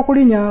ng'ogenda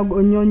kulinya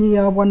nnyonyi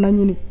ya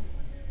bwannannyini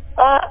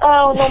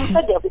ono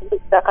omusajja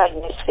bwezaka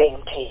nnyo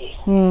ssente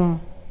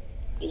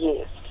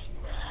yes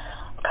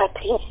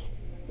kati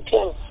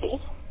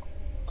James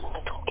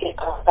atuuka e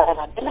Kampala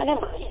nagenda ne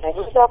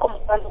mulanyumizaako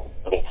mukwano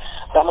gwange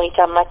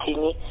bamuyita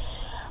Martini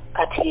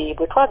kati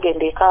bwe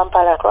twagenda e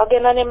Kampala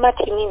twagenda ne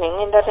Martini ne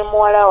ngenda ne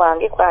muwala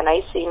wange kuba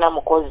naye sirina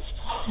mukozi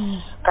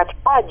kati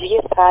Haji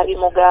ye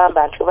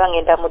saabimugamba nti oba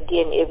ngenda mu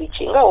DNA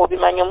biki nga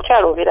obimanya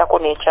omukyalo obeerako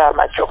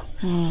n'ekyama kyo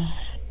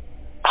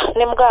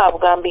ne mugamba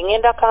bugambi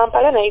ngenda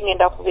Kampala naye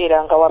ngenda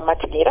kubeera nga wa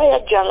Martini era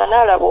yajjanga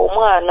n'alaba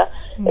omwana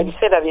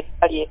ebiseera bye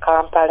twali e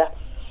Kampala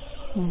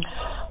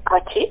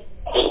kati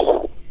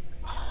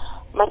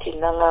Martini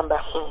n'aŋŋamba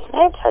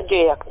naye musajja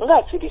oyo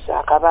ng'akirisa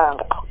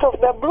akabanga out of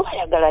the blue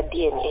ayagala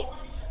DNA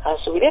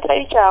ansubire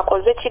tali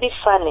kyakoze kiri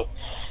fane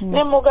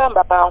ne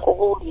mugamba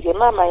bankubuulire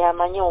maama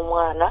yamanya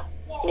omwana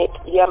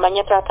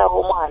yamanya taata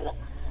w'omwana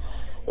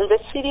nze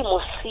siri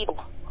musiru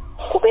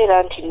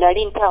kubeera nti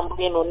nali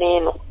ntambula eno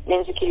n'eno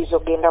nenzikiriza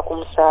okgenda ku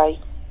musaayi.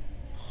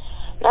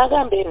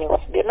 N'agamba enewe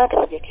byonna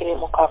tubirekere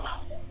Mukama.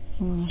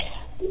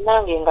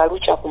 Nange nga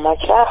lukya ku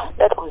makya,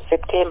 that was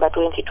September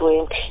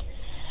 2020,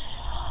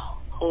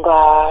 nga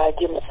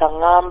James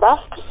aŋŋamba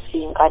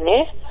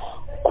tusinkane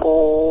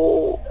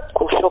ku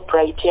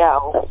Shoprite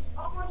awo.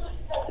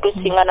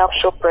 Tusingana ku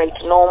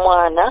Shoprite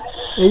n'omwana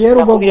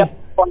eyerugogo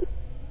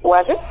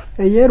waze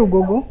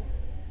eyerugogo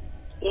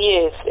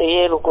yes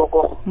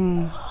eyerugogo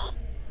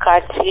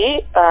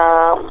kati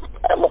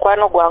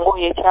mukwano gwangu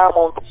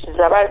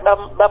yekyamumpisiza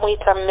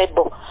bamuyita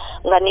Mebo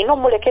nga nina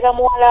omulekera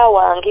muwala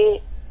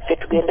wange ffe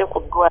tugende ku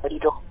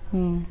ddwaliro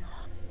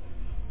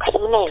kati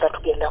munaye nga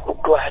tugenda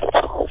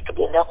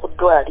ku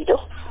ddwaliro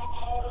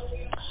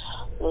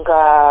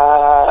nga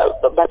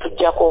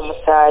batujjako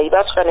omusaayi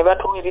batuka ne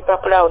batuwa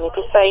ebipapula awo ne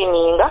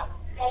tusayininga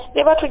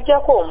ne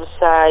batujjako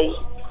omusaayi.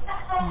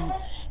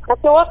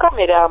 Kati owa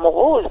kamera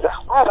amubuuza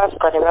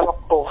abasuka ne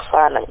babakuba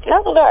obufaananyi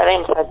nanga naye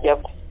musajja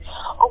gwe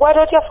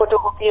okwata otya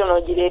fotokopi yo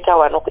n'ogireeta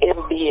wano ku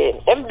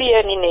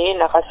MBN naye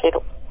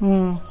nakasero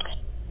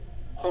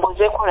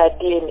mbuzeekola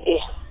DNA.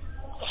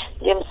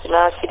 James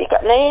n'asirika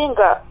naye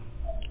nga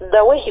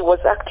the way he was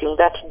acting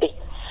that day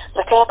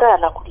nga tayagala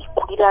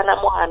nakuliraana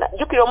mwana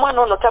jjukira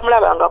omwana ono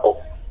tamulabangako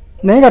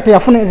naye nga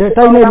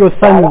talina eryo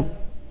ssanyu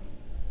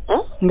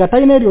nga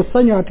talina eryo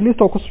ssanyu at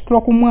least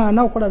okusitula ku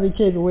mwana okola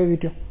biki ebiwe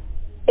bityo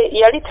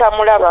yali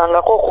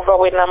tamulabangako okuva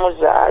bwe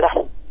namuzaala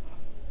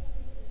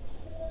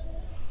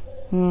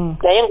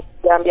naye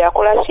ngambye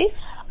akola ki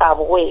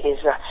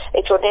abuweereza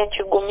ekyo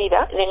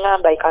nenkigumira ne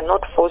ŋŋamba I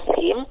cannot force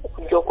him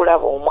okujja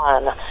okulaba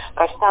omwana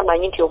kasita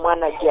amanyi nti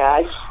omwana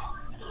gyali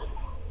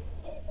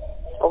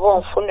oba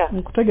onfuna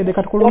nkutegedde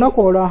kati ku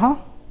lunaku olwo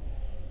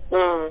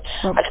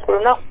kati ku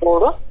lunaku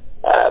olwo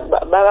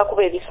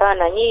babakuba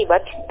ebifaananyi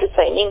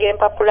tusayininga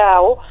empapula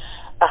awo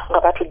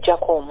nga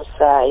batujjako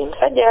omusaayi.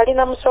 Musajja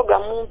yalina musoga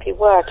mumpi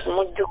bw'ati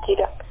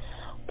mujjukira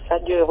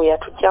omusajja oyo bwe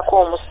yatujjako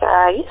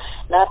omusaayi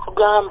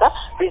n'atugamba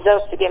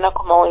results zigenda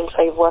komawo in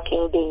 5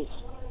 working days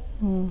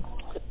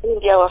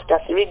ndiawo after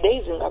 3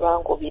 days nga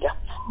bankubira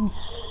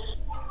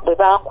bwe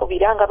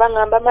bankubira nga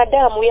baŋŋamba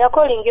madam we are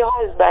calling your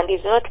husband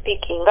is not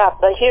picking up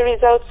but his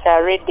results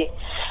are ready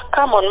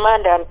come on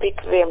Monday and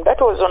pick them. That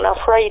was on a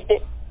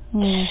Friday.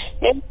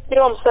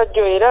 Nemukira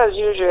omusajja oyo era as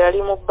usual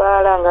yali mu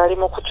bbaala ng'ali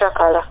mu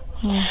kucakala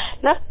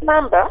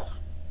n'agamba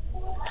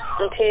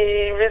nti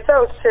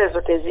results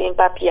ezo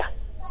tezimpapya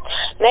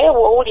naye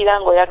bw'owulira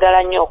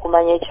ng'oyagala nnyo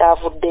okumanya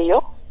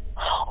ekyavuddeyo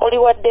oli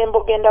waddembe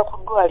ogenda ku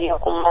ddwaliro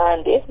ku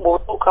Monday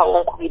bw'otuukawo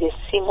nkubira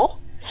essimu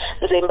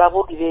nze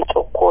mbabuulira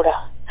ekyokukola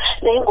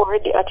naye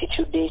ng'already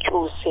attitude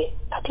ekyuse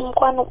kati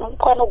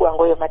mukwano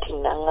gwange oyo mati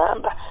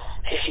naŋŋamba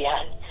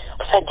Vivian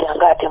musajja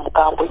nga ate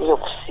mukambwe nnyo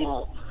ku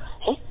ssimu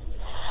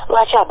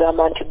lwaki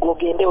agamba nti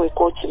gwogende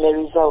wekookime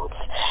results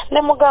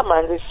ne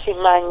mugamba nze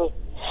simanyi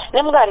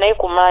ne mugamba naye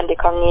ku Monday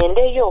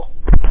kaŋŋendeyo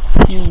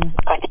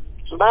kati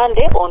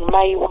Monday on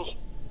my way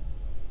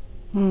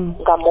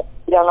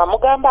nga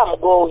mugamba I'm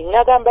going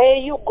nagamba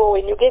hey you go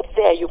when you get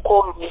there you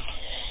call me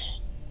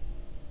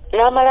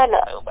namala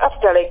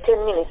after like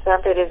 10 minutes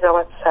nampereza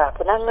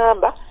WhatsApp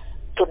naŋŋamba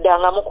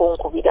tuddangamu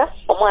kunkubira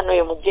omwana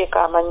oyo mugjeeko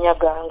amannya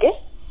gange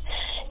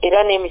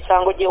era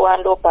n'emisango gye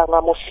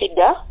wandoopanga mu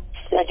fida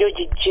nagyo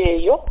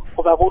gijjeeyo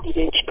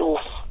obabuulire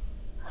ekituufu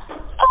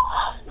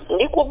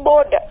ndi ku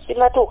booda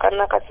sinatuuka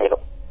nakasero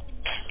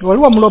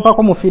wali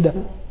wamuloopako mu fida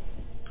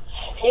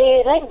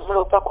naye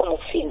muloopako mu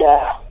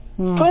fida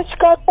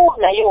twesikako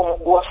naye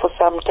omuguwa for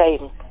some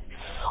time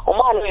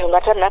omwana oyo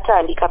nga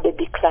tanatandika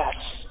baby class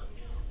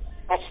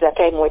that's the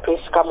time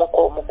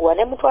wetwesikamuko omuguwa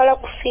ne mutwala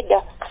ku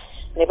fida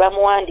ne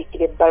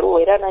bamuwandikira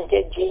ebbaluwa era najja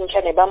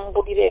ejjinja ne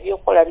bamubulira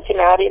ebyokola biki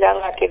n'abeera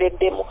nga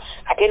atereddemu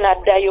ate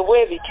n'addayo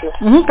bwe bityo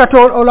kati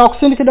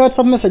olwakusindikira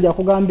WhatsApp message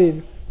akugamba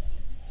ebyo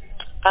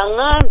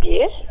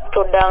aŋŋambye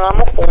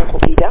toddangamu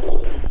kunkubira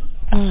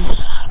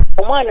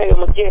omwana oyo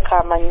mugjeeko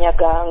amannya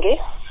gange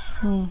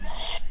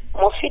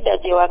mu fida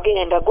gye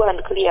wagenda go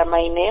and clear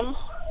my name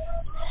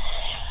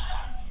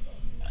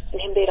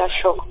nembeera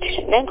shocked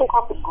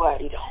nentuuka ku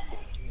ddwaliro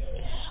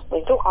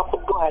bwentuuka ku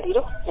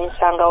ddwaliro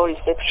nensangawo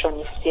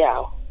receptionist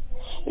awo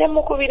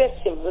nemukubira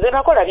essimu nze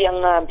nakola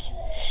byaŋŋambye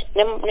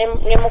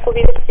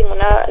nemukubira essimu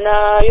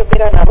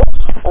n'ayogera nabo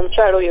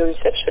omukyalo oyo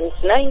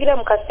receptionist nayingira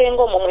mu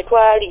kasenge omwo mwe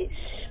twali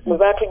mwe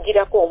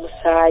baatugirako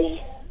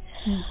omusaayi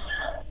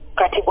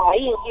kati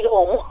bw'ayingira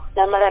omwo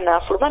n'amala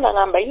n'afuluma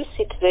n'agamba you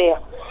sit there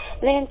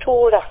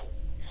nentuula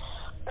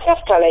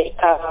after like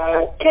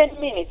 10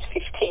 minutes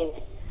 15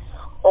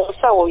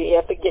 omusawo oyo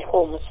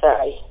yapiggyako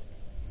omusaayi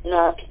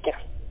n'apita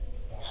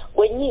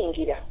bwe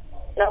nnyingira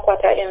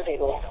n'akwata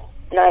envelope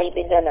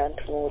n'ayimira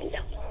n'antunuulira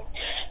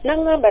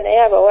n'aŋŋamba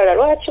naye abawala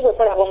lwaki bwe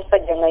mulaba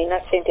omusajja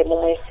ng'alina ssente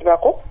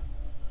mumwesibako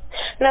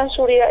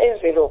n'ansuulira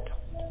envelope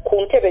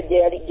ku ntebe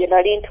gye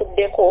nali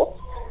ntuddeko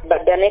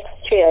but the next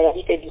chair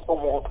yali teriko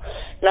muntu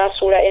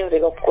n'asuula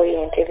envelope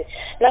kweyo entebe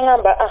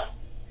n'aŋŋamba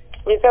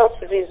results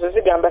zizo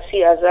zigamba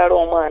si azaala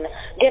omwana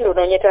genda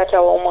onoonye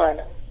taata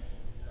w'omwana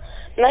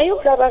naye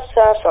olaba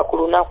saafa ku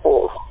lunaku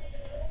olwo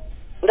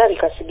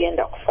ndabika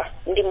sigenda kufa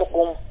ndi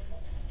mugumu.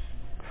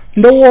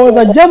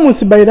 Ndowooza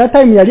James by that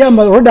time yali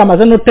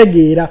amaze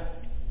n'otegeera.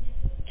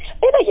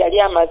 Era yali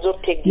amaze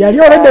otegeera. Yali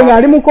already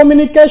ng'ali mu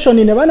communication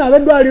ne bana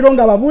abeddwaliro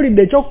nga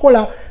babuulidde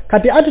ekyokukola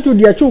kati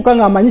attitude yakyuka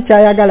ng'amanyi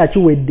kyayagala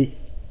kiwedde.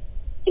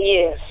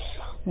 Yes.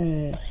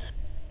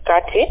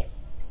 Kati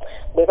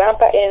bwe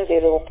bampa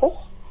envelope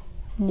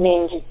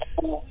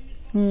nenjitamu.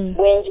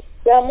 Bwe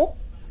njitamu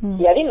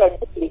yali no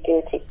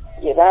duplicate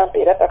gye bampa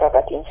era paka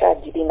kati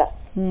nkyagirina.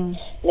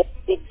 Ne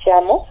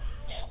njitamu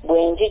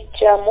bwe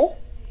njitamu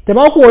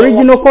tebakuwa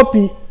original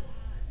copy.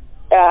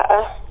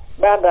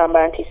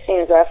 Bagamba nti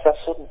Ssinze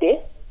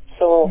asasudde,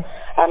 so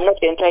I'm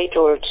not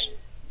entitled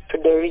to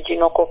the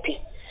original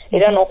copy.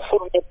 Era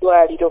n'okufulumya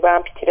eddwaliro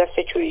bampitira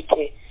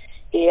security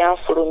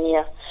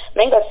eyanfulumya.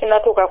 Naye nga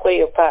sinatuuka ku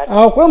eyo part.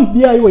 Ku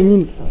MBI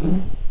wenyini?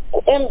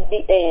 Ku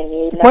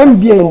MBN. Ku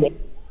MBN?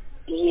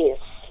 Yes.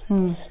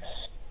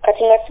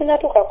 Kati nga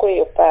sinatuuka ku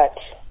eyo part.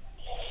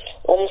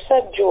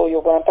 Omusajja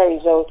oyo bwampa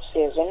results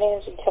ezo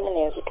nenzijjamu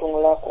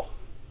nenzitunulako.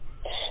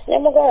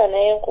 Nemugala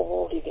naye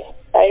nkubuulire.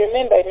 I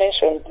remember I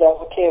mentioned the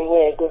hotel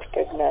where I got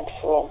pregnant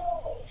from.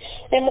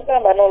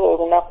 Nemugamba n'olwo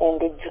olunaku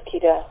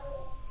ndujjukira.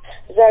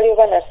 Zaali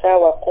oba na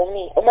ssaawa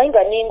 10. Omanyi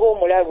nga ninga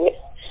omulalwe.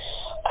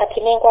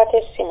 Kati nenkwata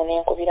essimu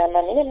nenkubira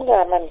mami.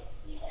 Nemugamba mami,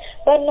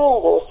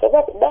 bannongoosa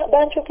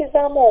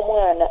bankyukizaamu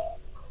omwana.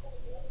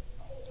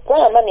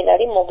 Kubanga mami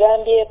nali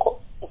mugambyeko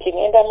nti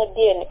ngenda mu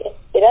DNA.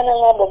 Era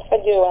nangamba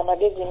omusajja oyo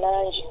w'amagezi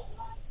mangi.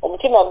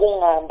 Omutima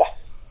guŋŋamba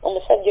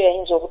omusajja oyo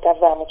ayinza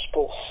obutavaamu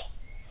kituufu.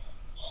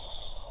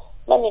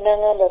 Mami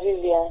nangamba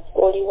Vivian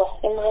oliwa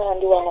nemugamba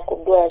ndi wano ku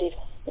ddwaliro.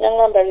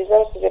 Nangamba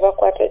results ze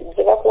bakuwadde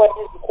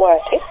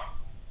zikwate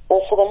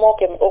ofulume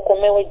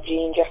okomewo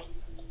ejjinja.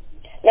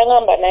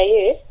 Nangamba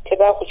naye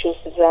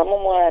tebakukyusizaamu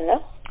mwana.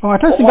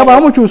 Ate singa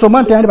bamukyusa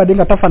omwana teyandibadde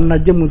nga tafaanana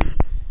James.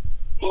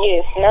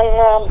 Yes,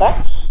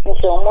 nangamba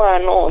nti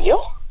omwana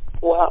oyo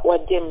wa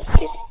James.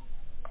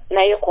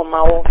 Naye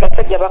komawo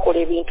basajja bakola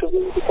ebintu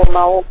bingi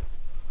komawo.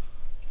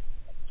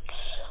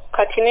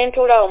 Kati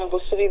nentuulaawo mu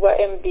busubi bwa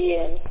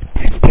MBN.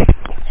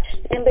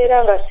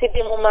 Nembeera nga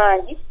sidi mu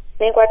maanyi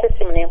nenkwata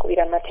essimu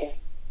nenkubira Martin.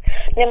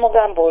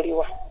 Nemugamba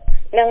oliwa.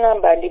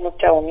 Nangamba ndi mu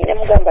tawuni.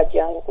 Nemugamba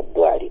jangu ku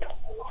ddwaliro.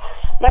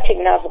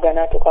 Martin n'avuga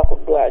n'atuuka ku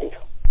ddwaliro.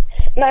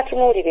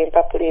 N'atunuulira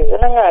empapula ezo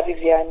nangamba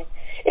Vivian,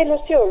 eno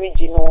si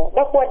original,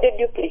 bakuwadde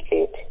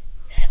duplicate.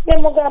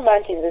 Nemugamba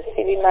nti nze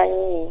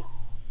sibimanyi.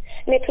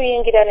 Ne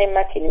tuyingira ne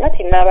Martin.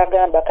 Martin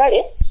n'abagamba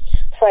kale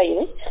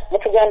fine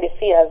mutugambe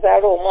si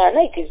azaala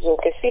omwana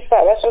ikizuuke sifa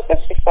abasoose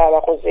sifa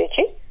abakoze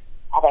eki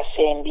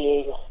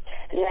abasembyeyo.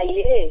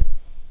 Naye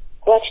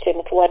lwaki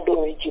temutuwadde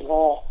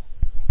original?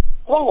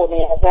 Kubanga ono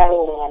yazaala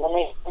omwana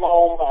mwesoma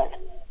w'omwana.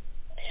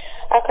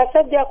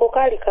 Akasajja ako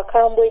kaali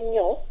kakambwe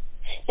nnyo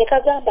ne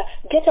kagamba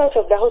get out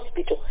of the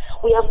hospital,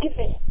 we have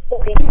given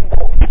the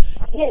info.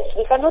 Yes,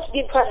 we cannot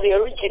give her the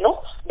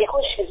original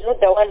because she's not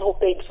the one who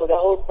paid for the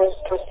whole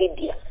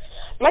procedure.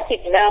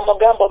 Martin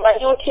n'amugamba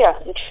omanyi otya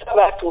nti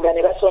baatuula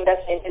ne basonda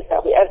ssente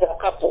zaabwe as a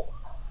couple.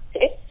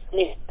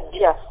 Ne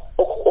bajja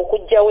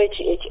okuggyawo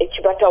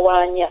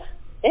ekibatawaanya.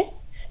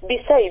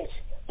 Besides,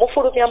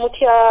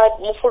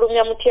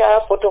 mufulumya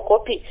mutya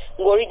photocopy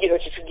ng'original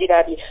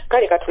kitugirabye.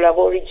 Kale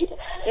katulaba original.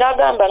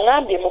 N'agamba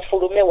ngambye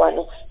mufulume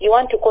wano. You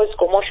want to cause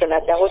commotion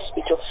at the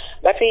hospital.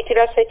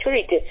 Batuyitira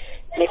security.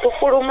 Ne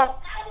tufuluma.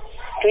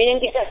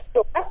 Tuyingira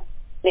stoka.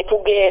 Ne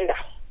tugenda.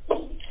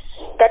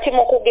 Kati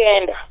mu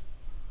kugenda.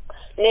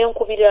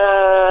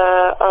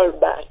 Nenkubira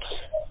Albert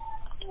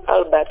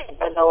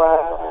bana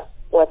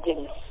wa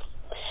James.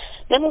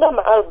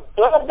 Nemugamba Albert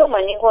wabadde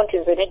omanyiko nti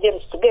nze ne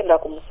James tugenda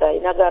ku musaayi.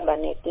 Nagamba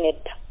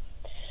nedda.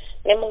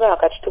 Nemugamba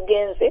kati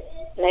tugenze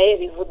naye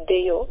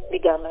ebivuddeyo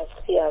bigamba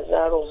si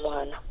azaala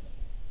omwana.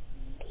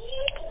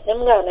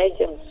 Nemugamba naye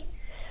James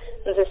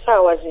nze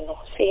saawa zino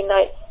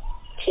siina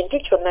kintu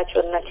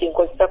kyonna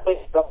kinkozesa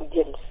kwesiba ku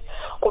James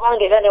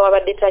kubanga era ne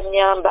wabadde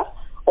tannyamba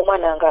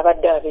omwana nga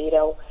abadde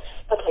abeerawo.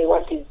 But I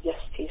want his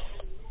justice.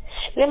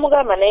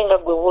 Nemugamba naye nga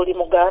gwe wooli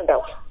muganda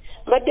we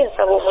mbadde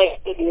nsaba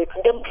omwegirire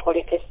tudde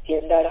mutwale testi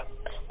endala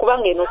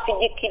kubanga eno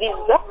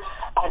sigikkiriza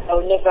and I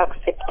will never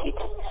accept it.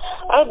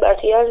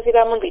 Albert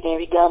yanziramu bino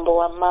ebigambo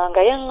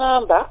wammanga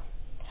yaŋŋamba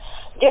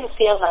James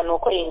yaŋŋaana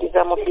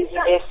okweyingiza mu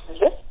bizinesi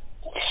ze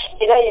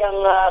era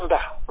yaŋŋamba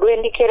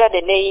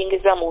lwendikeeradde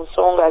neeyingiza mu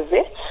nsonga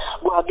ze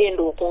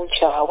bw'agenda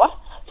okunkyawa,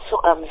 so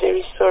I'm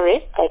very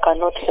sorry I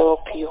cannot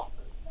help you.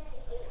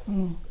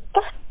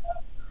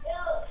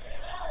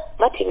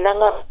 Martin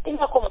nangamba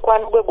tinako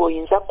mukwano gwe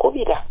gw'oyinza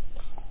kkubira.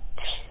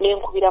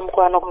 Nenkubira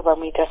mukwano gwe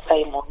bamuyita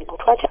Simon. Bwe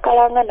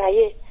twakikalanga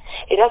naye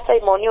era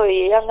Simon oyo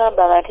ye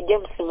yaŋŋamba nti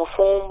James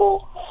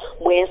mufumbo.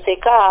 Bwe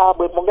nseka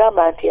bwe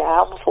mugamba nti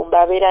mufumbo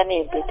abeera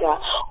n'empeta,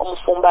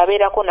 omufumbo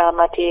abeerako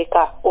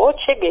n'amateeka.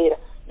 Okitegeera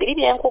biri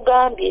bye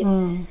nkugambye.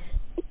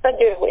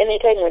 Sajja oyo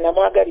anytime we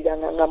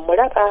namwagaliranga nga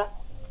mmulaba.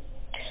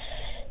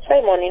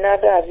 Simon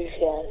n'agamba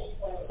Vivian,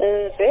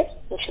 nze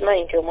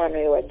nkimanyi nti omwana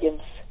oyo wa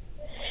James.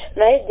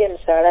 Naye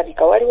James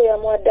alabika waliwo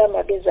yamuwadde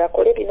amagezi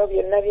akole bino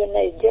byonna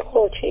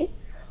yeggyeko ki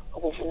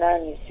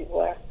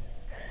obuvunaanyizibwa.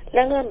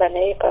 nangamba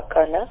naye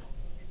kakkana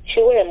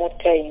kiweemu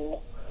time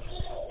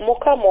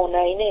mukama ono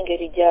alina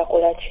engeri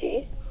gy'akola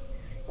ki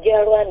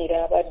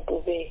gy'alwanira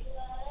abaddu be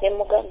ne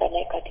mugamba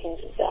naye kati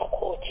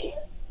nzizaako ki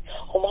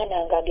omwana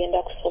wange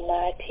agenda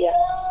kusoma atya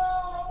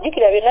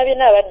jjukira byonna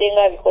byonna abadde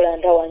nga abikola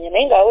ntawanya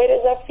naye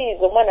ng'aweereza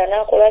fees omwana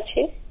n'akola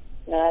ki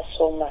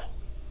n'asoma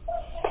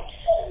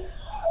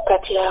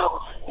kati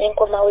awo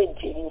nenkomawo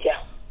ejjinja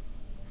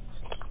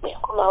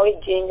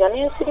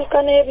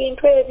nensirika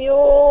n'ebintu ebyo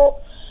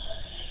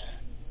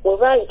bwe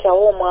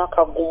baayitawo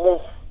omwaka gumu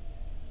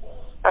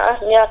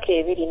myaka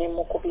 2 ne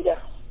mukubira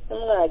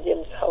nemugamba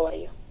James how are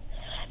you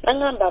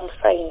nangamba I'm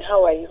fine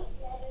how are you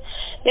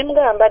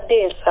nemugamba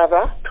mbadde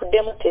nsaba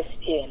tuddemu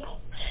test eno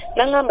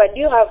nangamba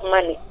do you have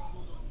money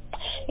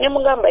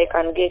nemugamba I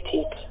can get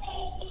it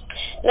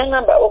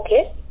nangamba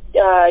okay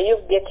you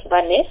get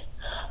money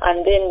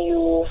and then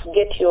you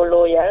get your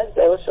lawyers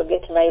I also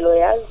get my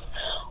lawyers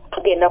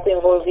tugenda ku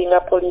involvinga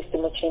police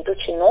mu kintu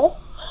kino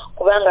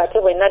kubanga ate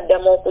bwe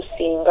naddamu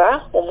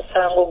okusinga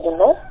omusango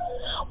guno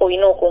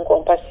olina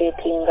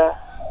okunkompasatinga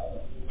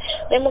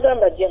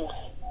nemugamba James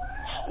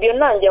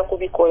byonna nja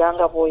kubikola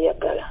nga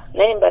bw'oyagala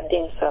naye mbadde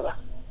nsaba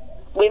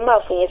bwe mba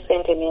afunye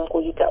ssente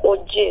nenkuyita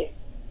ojje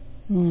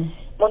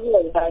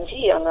munonga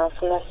njiya nga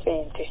nfuna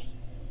ssente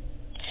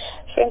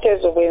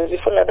ezo bwe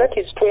nzifuna that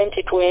is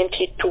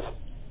 2022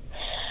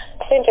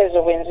 ssente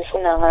ezo bwe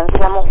nzifuna nga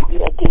nziramu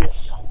okubira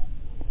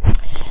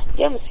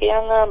James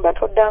yaŋŋamba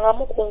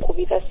toddangamu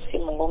kunkubira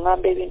ssimu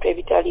ng'oŋŋamba ebintu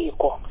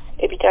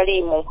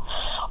ebitaliimu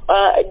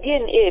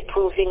DNA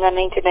proving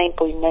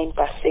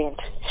 99.9%.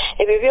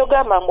 Ebyo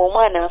byogamba mbu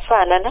omwana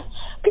afaanana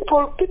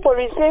people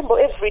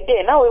resemble every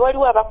day nawe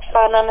waliwo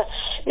abakufaanana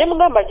ne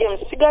mugamba James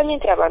siganye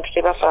nti abantu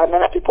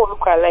tebafaanana people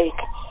look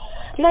alike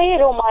naye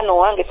era omwana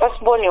owange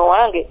firstborn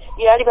owange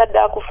yali badde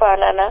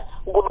akufaanana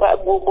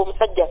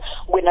gwomusajja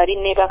gwe nali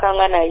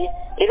neebakanga naye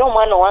era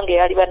omwana owange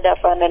yali badde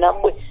afaanana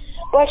gwe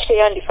lwaki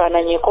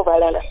teyandifaananyeko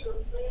balala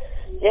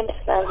James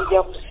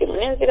nanzija ku ssimu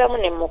nenziramu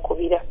ne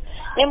mukubira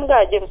ne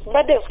mugamba James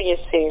mbadde nfunye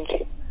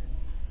ssente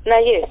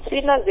naye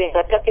sirina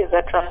zengattako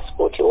eza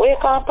transport w'e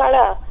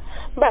Kampala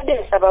mbadde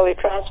nsaba we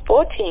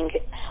transporting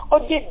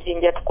ojja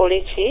ejjinja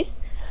tukole ki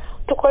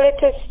tukole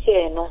test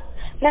eno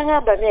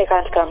nangamba me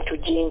can't come to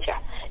Jinja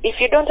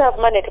if you don't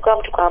have money to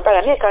come to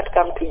Kampala me can't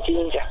come to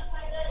Jinja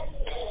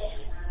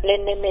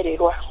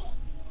nennemererwa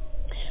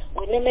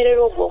bwe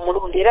nnemererwa ogwo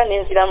omulundi era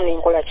nenziramu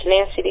nenkola ki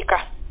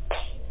nensirika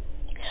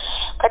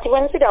kati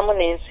bwe nziramu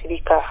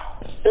nensirika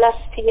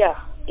last year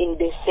in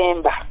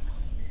December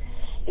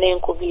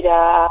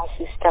nenkubira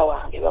sister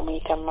wange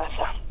bamuyita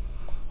Masa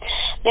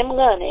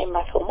nemugamba naye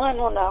Masa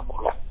omwana ono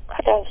akula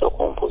atandise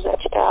okumpuuza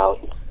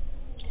kitaawe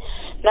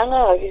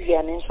nangamba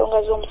Vivian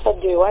ensonga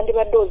z'omusajja oyo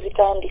wandibadde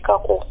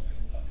ozitandikako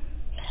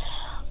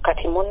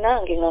kati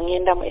munnange nga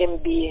ngenda mu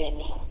MBN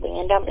bwe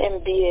ngenda mu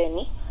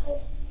MBN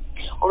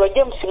olwo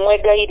James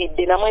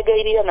mwegayiridde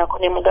namwegayirira nako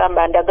ne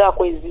mugamba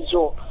ndagaako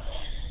ezizo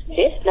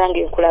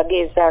nange nkulaga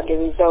ezange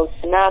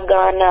results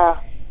n'agaana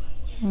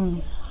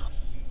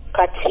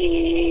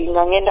kati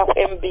nga ngenda ku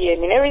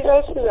MBN ne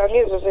results zange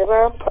ezo ze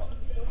bampa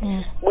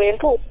bwe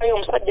ntuukayo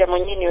omusajja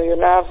mwennyini oyo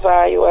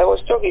n'avaayo I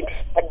was talking to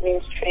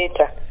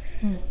administrator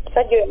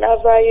omusajja oyo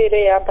n'avaayo era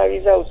yampa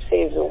results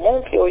ezo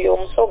mumpi oyo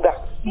omusoga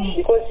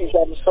because he's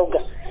a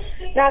musoga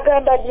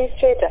n'agamba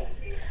administrator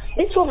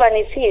this woman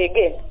is here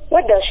again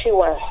what does she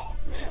want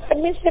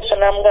administrator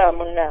n'amugamba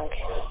munnange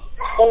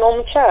ono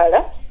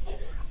omukyala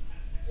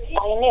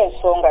alina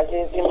ensonga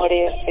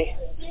zezimuleese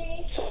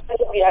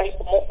byali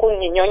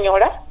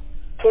kunnyonnyola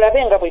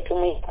tulabe nga bwe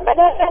tumuyamba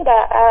n'agamba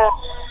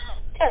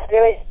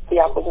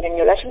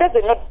yakunyonnyola she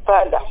does not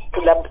father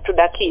to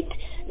the kid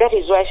that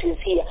is why she's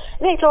here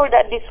they told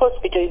that this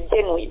hospital is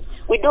genuine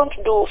we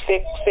don't do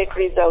fake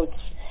results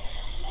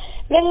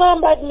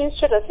nengamba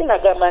administrator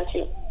sinagamba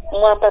nti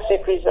mwampa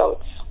fake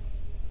results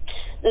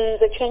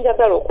nze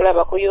kyenjagala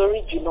okulaba ku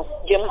original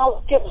gye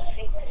mwawute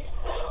busi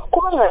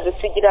kubanga nze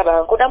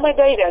sigirabanko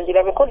namwegayira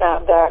njirabeko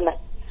n'agaana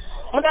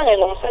munange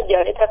ng'omusajja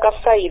aleeta ka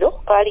fayiro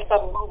kaali ka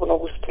buno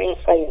gu spring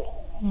fayiro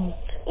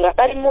nga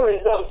kalimu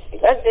results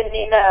gaze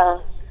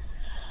nina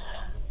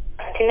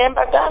kati ne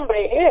mbagambe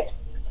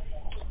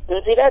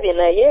nzirabye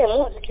naye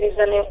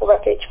munzikiriza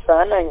n'enkubako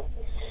ekifaananyi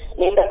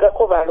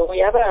nendagako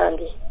balooya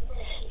bange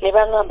ne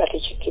bangamba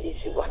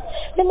tekikkirizibwa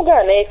ne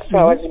mugamba naye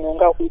ekisaawa zino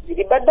nga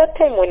weziri but that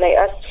time when I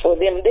asked for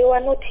them they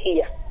were not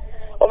here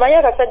omanyi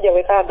akasajja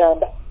bwe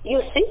kaagamba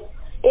you see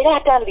era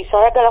atandise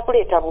ayagala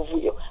kuleeta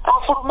buvuyo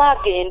afuluma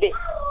agende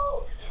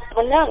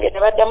munange ne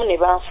baddamu ne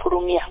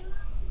banfulumya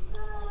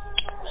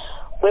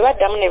bwe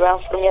baddamu ne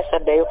banfulumya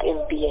saddayo ku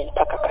MBN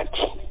paka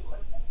kati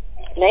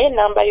naye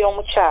enamba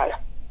y'omukyala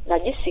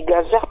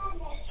nagisigaza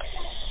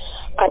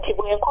kati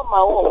bwe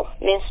nkomawo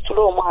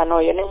nensitula omwana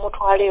oyo ne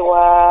mutwala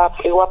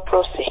ewa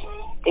prose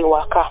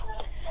ewaka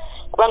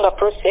kubanga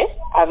prose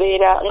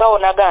abeera nga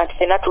wonaga nti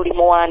fena tuli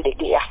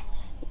muwandegeya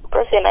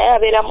prose naye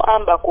abeera mu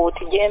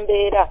ambakooti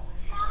gyembeera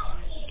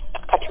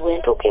kati bwe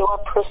ntuuka ewa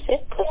prose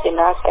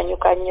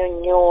n'asanyuka nnyo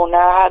nnyo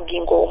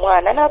n'ahaginga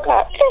omwana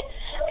naga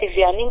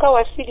Vivian nga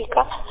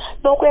wasirika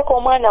n'okweka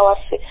omwana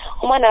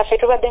waffe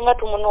tubadde nga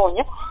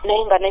tumunoonya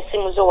naye nga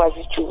n'essimu zo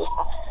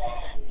wazikyusa.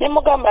 Ne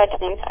mugamba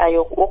nti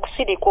ayo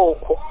okusirika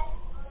okwo,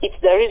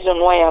 it's the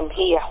reason why I'm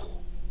here.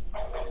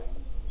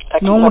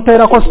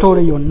 N'omuteerako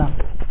story yonna.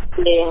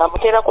 Nga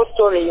muteerako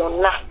story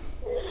yonna.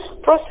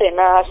 Prose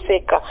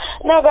n'aseka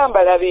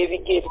n'agamba laba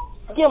ebigere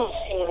James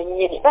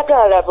mwennyini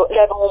nagala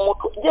laba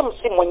omuntu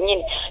James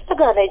mwennyini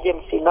nagala naye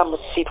James nga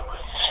musiru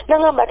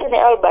nagamba ate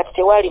ne Albert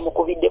tewali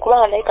mukubidde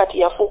kubanga naye kati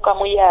yafuuka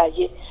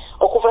muyaaye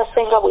okuva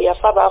senga bwe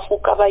yafa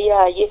baafuuka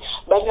bayaaye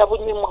banywa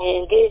bunywi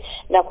mwenge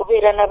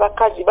nakubeera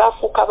n'abakazi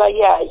baafuuka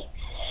bayaaye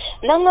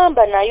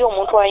nagamba naye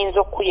omuntu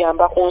ayinza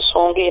okuyamba ku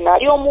nsonga eno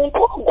ali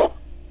omuntu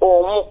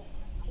omu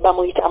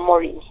bamuyita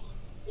Morini.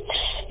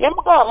 Ne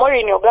mugamba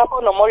Morini ogamba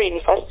ono Morini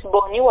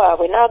firstborn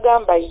waabwe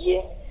n'agamba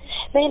ye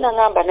naye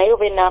nagamba naye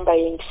oba enamba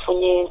ye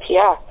ngifunye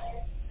ntya.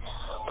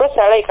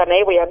 Professor Alaika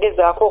naye bwe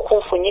yagezaako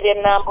okunfunyira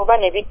ennamba oba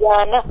ne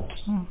bigaana.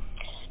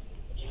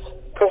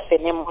 Professor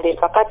ne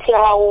muleka kati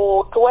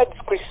awo towards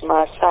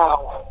Christmas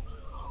awo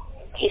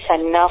Kisa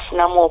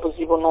ninafunamu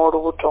obuzibu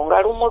n'olubuto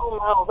nga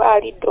lumuluma oba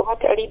alidde oba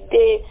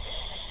talidde.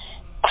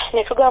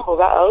 Ne tugamba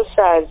oba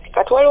ulcers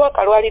kati waliwo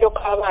akalwaliro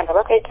k'abaana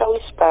bakayita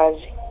whispers.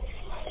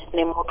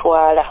 Ne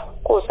mutwala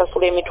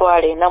kusasula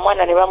emitwalo ena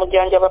mwana ne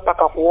bamujanjaba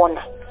paka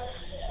kuwona.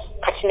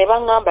 Kati ne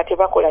baŋŋamba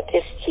tebakola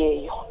test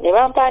eyo ne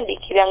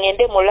bampandiikira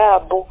ngende mu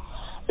laabu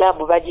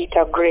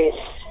bagiyita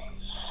Grace.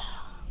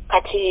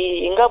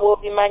 Kati nga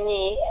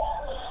bw'obimanyi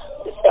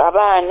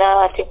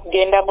abaana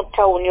tekugenda mu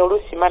ttawuni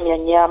oluusi mami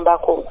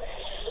annyambako.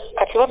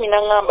 Kati mami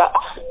naŋŋamba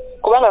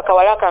kubanga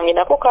kawala kange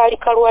nako kaali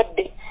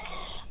kalwadde.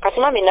 Kati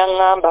mami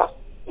naŋŋamba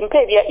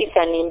mpa ebya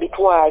Isani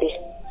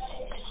mbitwale.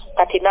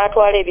 Kati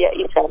n'atwala ebya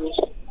Isani.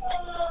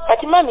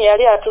 Kati mami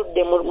yali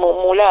atudde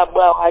mu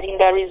laabu awo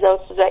alinda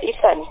results za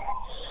Isani.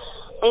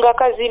 Nga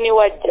kazini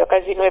wajja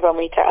kazini we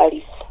bamuyita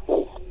Alice.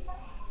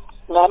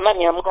 Nga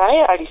mami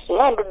amugamba Alice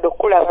nga ndudde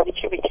okulaba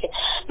biki biki.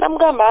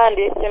 Namugamba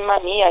andeese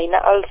mami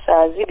alina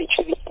ulcers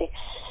biki biki.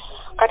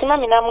 Kati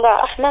mami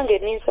namugamba nange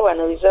ninze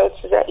wano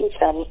results za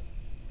Isani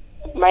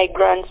my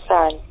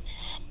grandson.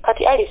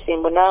 Kati Alice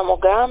mbu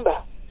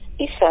namugamba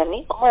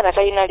Isani omwana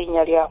talina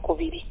linnya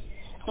lyakubiri.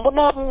 Mbu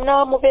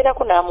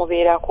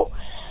namubeerako.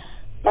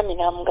 Mami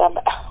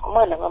namugamba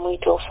omwana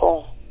bamuyita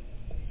Ofongo.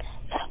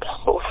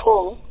 Nagamba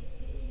Ofongo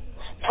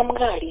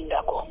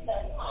namugalindako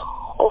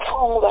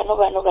Ofongo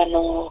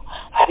bano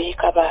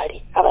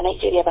abeekabaali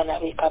abanigeria bano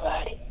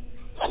abeekabaali.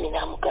 Mami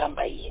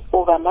namugamba ye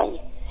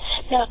obamanyi.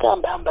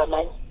 Nagamba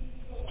mbamanyi.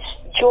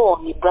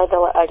 John brother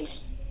wa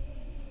Alice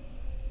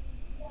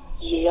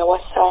ye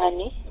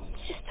yawasaani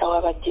sister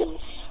wa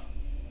James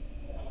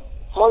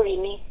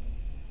Morini.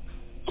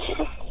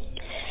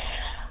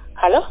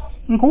 Halo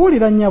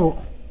nkuwulira nnyabo.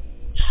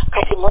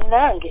 Kati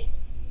munnange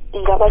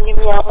nga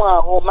banyumyamu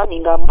awo mami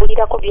nga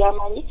mbulirako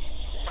byamanyi.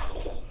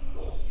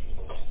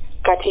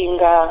 Kati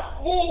nga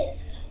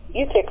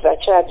you take the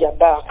charger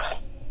back.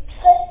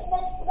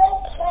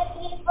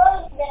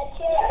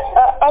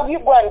 Have you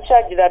go and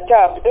charge the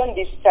tab? Don't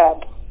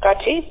disturb.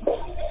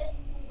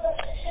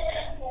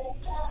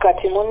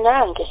 Kati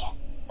munnange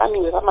mami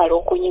we bamala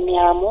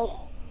okunyumyamu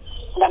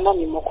nga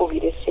mami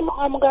mukubira essimu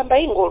amugamba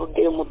yinga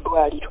oluddeyo mu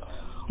ddwaliro.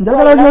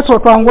 Njagala lyeto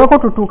twangweko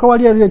tutuuke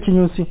wali eri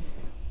ekinyusi.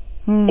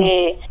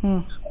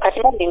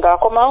 Kati mami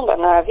ng'akomawo nga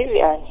nga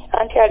Vivian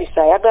anti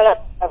Alice ayagala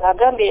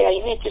agambye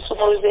alina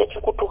ekisumuluzo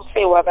ekikutuusa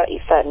ewaba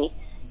Isani.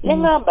 Ne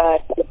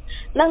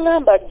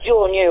ngamba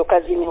John oyo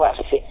kazini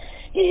waffe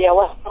ye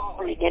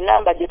yawasamulidde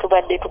enamba gye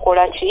tubadde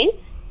tukola ki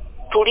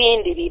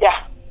tulindirira.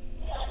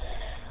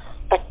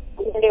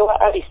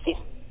 Ndewa Alice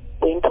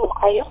bwe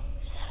ntuukayo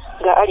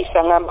nga Alice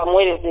angamba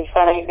muweereza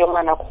ebifaananyi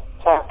by'omwana ku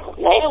WhatsApp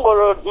naye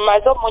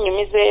ng'omaze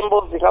omunyumiza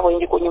emboozi nga bwe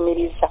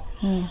ndikunyumiriza.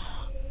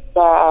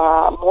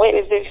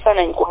 Muweereza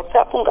ebifaananyi ku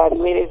WhatsApp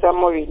ng'abiweereza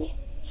Morini.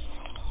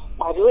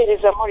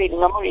 Abiweereza Morini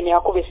nga Morini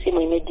akuba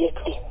essimu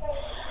immediately.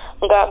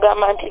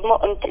 Ng'agamba nti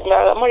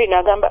Morini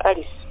agamba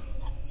Alice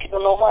kino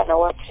n'omwana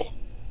waffe.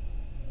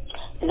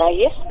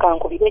 Naye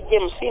kankubire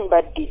James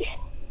mbaddire.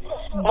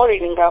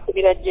 Morini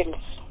ng'akubira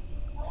James.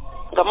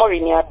 Nga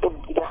Morini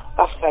atubbira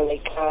after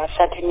like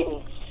 30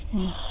 minutes.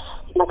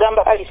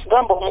 Nagamba Alice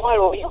gamba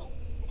omuwala oyo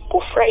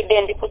ku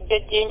Friday ndikujja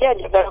Jjinja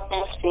njagala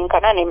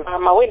kumusinkana ne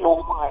maama we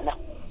n'omwana.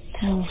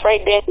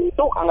 Friday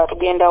ntuuka nga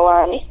tugenda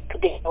waani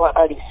tugenda wa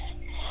Alice.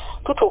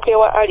 Tutuuka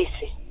ewa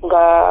Alice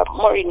nga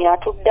Morini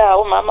atudde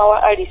awo maama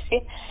wa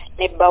Alice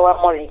ne bba wa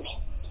Morini.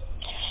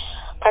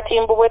 Kati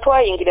mbu bwe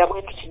twayingira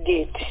bwe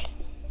tukigeeti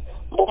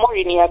mbu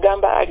Morini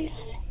yagamba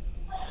Alice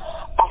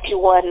ati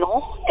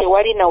wano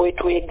tewali nawe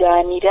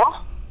twegaanira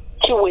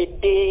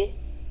kiwedde.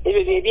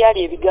 Ebyo bye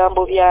byali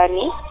ebigambo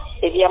byani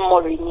ebya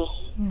Morini.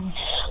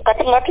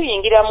 Kati nga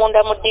tuyingira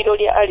munda mu ddiro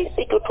lya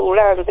Alice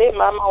tutuula nze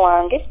maama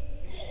wange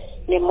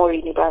ne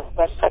Morini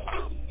basatu.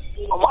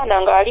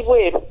 Omwana nga ali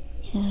bweru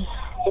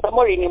nga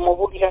Morini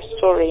mubulira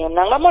story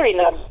yonna nga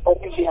Morini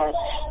Vivian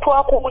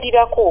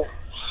twakubulirako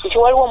nti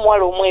waliwo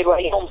omuwala omweru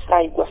alina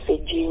omusaayi gwaffe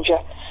Jjinja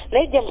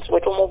naye James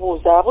bwe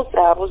tumubuuza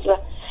abuzaabuza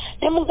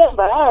ne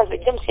mugamba nze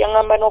James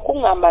yaŋŋamba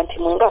n'okuŋŋamba nti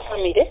mwenga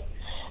famire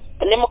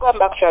ne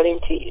mugamba actually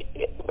nti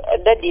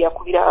daddy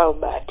yakubira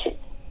Albert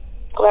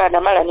kuba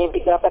namala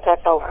n'ebigamba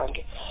taata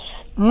wange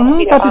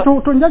kati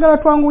tunjagala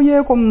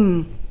twanguyeeko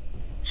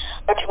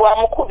kati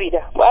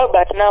bwamukubira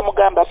Albert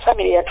n'amugamba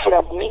family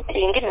yatula mu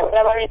meeting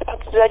n'abalaba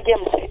results za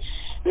James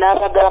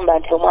n'abagamba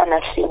nti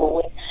omwana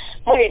sibuwe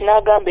muli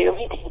n'agamba eyo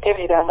meeting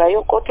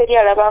tebeerangayo ko teri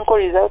alaba nko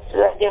results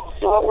za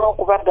James wabula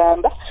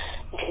okubagamba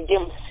nti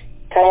James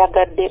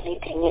tayagadde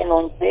meeting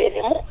eno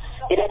nzeeremu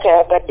era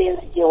tayagadde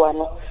nzije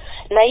wano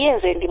naye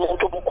nze ndi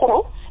muntu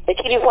mukulu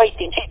ekiri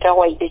white nkiyita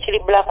white ekiri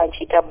black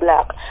nkiyita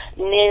black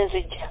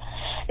nenzija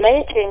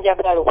naye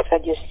kyenjagala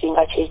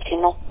okusuggestinga kye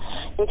kino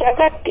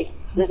njagadde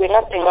nze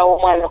ngasenga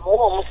omwana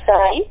muwa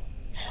omusaayi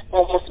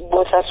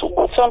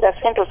bw'osonda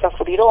ssente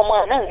osasulira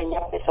omwana nze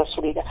nyamba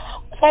esasulira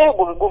omusaayi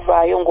ogwo bwe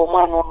guvaayo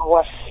ng'omwana ono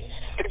waffe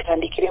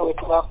tutandikire we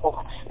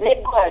twakoba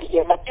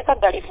n'eddwaliro amateeka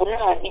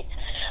galivunaani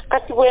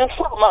kati bwe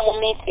nfuluma mu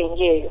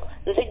meeting eyo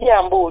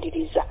nzija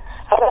mbuuliriza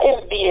aba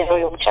MBN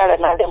oyo omukyala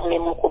n'alemu ne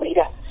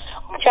mukubira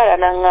omukyala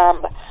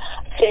n'aŋŋamba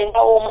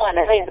senga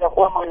w'omwana tayinza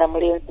kuba mwana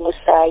mulenzi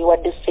musaayi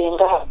wadde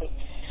sengaabwe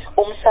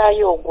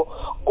omusaayi ogwo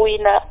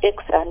guyina X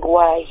and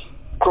Y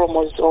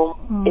chromosome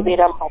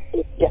ebeera mu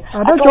masajja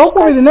ate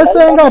kyokubiri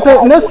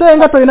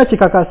nesenga tolina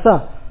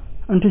kikakasa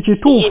nti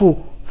kituufu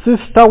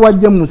sister wa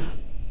James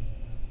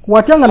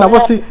watya nga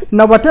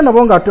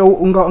nabo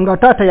nga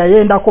taata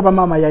yayendako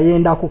bamama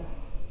yayendako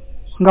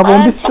nga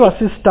bombi sure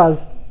sisters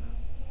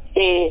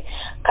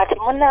kati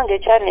munnange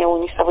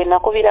ekyaneewuunyisa bwe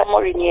nakubira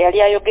Morini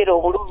yali ayogera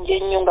obulungi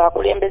ennyo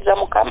ng'akulembeza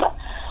mukama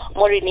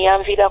Morini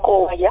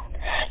yanviirako waya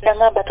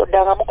n'aŋŋamba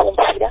toddangamu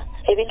kunkubira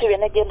ebintu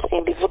byonna James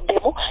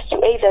mbivuddemu you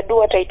either do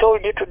what I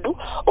told you to do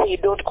or you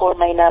don't call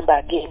my number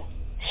again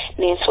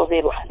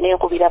nensoberwa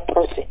nenkubira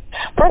Prose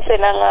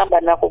n'aŋŋamba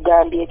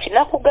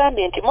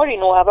nakugambye nti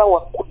Morini waba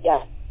wakkuya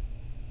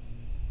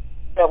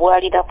nga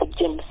bw'alina ku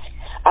James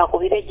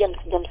akubire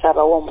James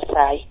abawa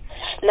omusaayi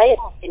naye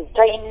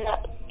talina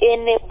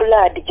ene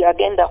blood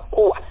gyagenda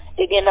kuwa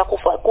egenda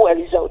kuwa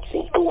results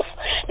entuufu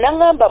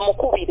n'aŋŋamba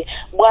mukubire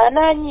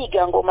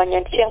bw'anaanyiiga ng'omanya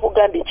nti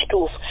kyenkugamba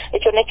ekituufu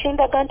ekyo ne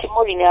kindaga nti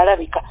Morini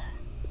alabika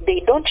they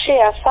don't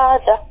share a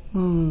father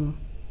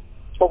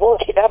oba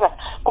okiraba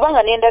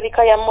kubanga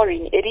n'endabika ya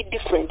Morini eri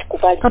different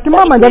kubali kati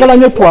maama njagala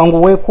nnyo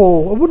twanguweeko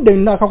obudde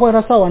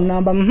nakakwera saawa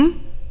nnamba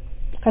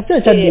kati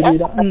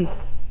ekyaddirira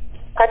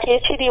kati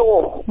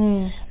ekiriwo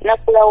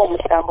nagulawo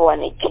omusango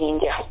wano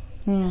ejjinja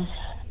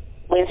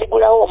bwe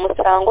nzigulawo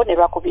omusango ne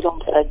bakubira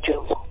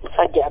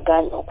omusajja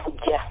agaanye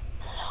okujja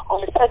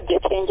omusajja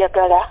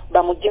kyenjagala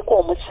bamuggyeko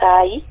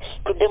omusaayi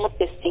tuddemu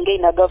testing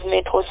ina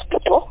government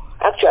hospital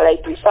actually I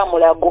prefer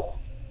Mulago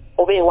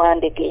oba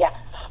ewandegeya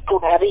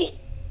tulabe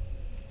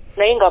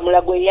naye nga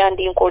Mulago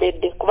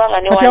eyandinkoledde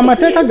kubanga ne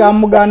amateeka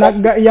gamugaana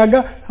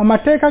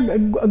amateeka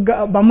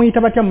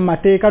bamuyita batya mu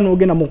mateeka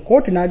n'ogenda mu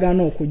kkooti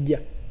n'agaana okujja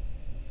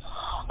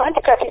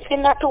anti kati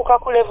sinnatuuka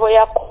ku level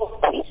ya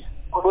kkooti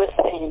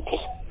olw'essente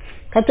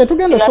kati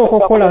tugenda sooka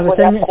okukola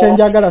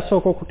kyenjagala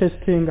sooka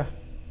okutestinga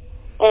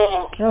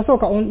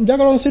yasooka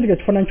njagala onsirike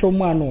ekifaananyi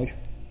ky'omwana oyo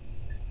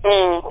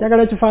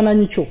njagala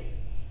ekifaananyi kyo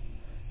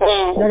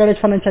njagala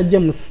ekifaananyi kya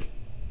James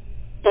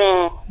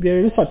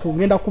bye bisatu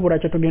ngenda kubula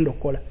kye tugenda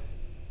okukola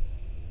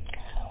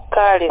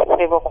kale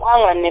sebo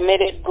kubanga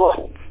nnemereddwa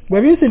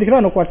bwe binsindikira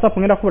wano ku WhatsApp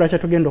ngenda kubula kye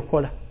tugenda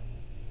okukola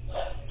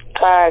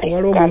kale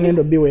waliwo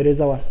omugendo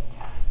biweereza wano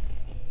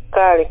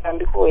kale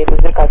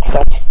kambikuweereze kati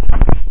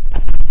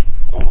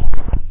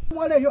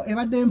mwala eyo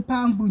ebadde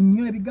mpanvu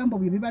nnyo ebigambo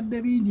bye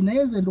bibadde bingi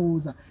naye nze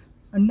ndowooza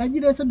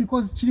nagireese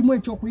because kirimu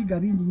ekyokuyiga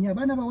bingi nnyo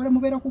abaana bawala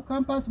mubeera ku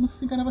campus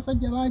musisinkana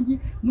abasajja bangi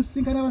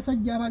musisinkana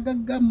abasajja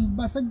abagagga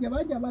basajja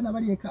bangi abaana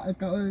bali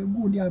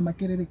gundi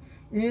amakerere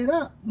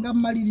era nga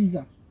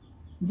mmaliriza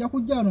nja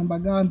kujja wano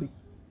mbagambe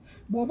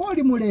bw'oba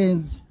oli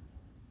mulenzi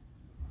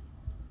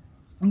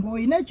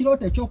ng'olina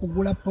ekirooto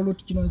ekyokugula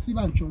poloti kino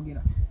nsiba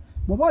nkyogera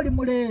bw'oba oli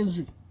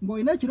mulenzi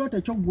ng'olina ekirooto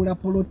ekyokugula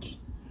poloti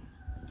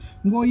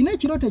ng'olina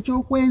ekirooto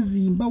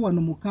ekyokwezimba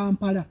wano mu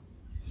Kampala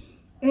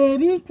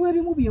ebintu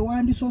ebimu bye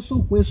wandisoose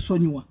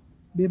okwesonyiwa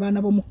be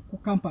baana b'omu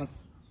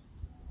campus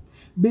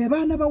be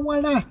baana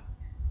bawala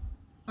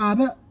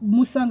aba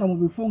musanga mu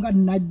bifo nga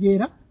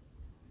Najjera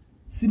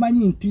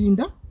simanyi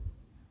Ntinda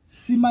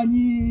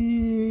simanyi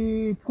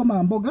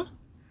Komamboga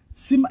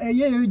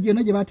eyeyo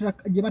gyonna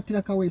gye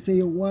battira Kaweesa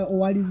eyo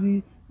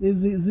owali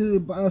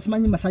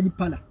simanyi Masaji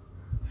Pala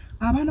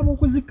abaana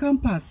b'okuzi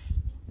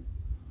campus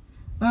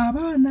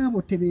abaana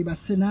abo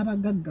tebeebase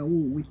n'abagagga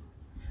woowe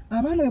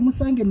abaana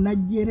bemusanga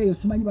Najjera eyo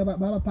simanyi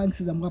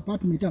babapangisiza mu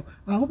apartment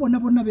abo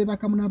bonna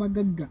beebakamu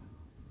n'abagagga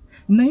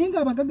naye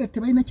ng'abagagga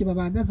tebalina kye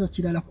babaagaza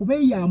kirala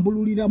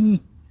kubeeyambululiramu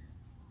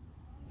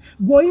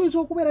gw'oyinza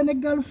okubeera ne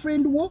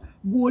girlfriend wo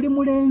gw'oli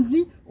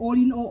mulenzi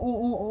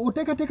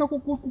oteekateeka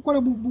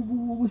kukola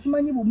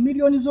busimanyi bu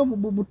miliyoni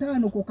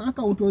z'obutaano ku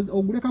akawunti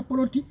oguleka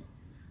poloti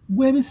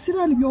gwe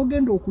ebisiraani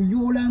by'ogenda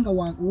okuyoola nga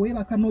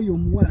weebaka n'oyo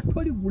omuwala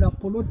toligula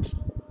poloti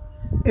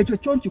ekyo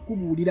kyo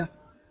nkikubuulira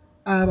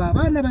abo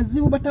abaana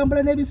bazibu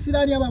batambula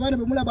n'ebisiraani abo abaana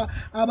bemulaba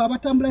abo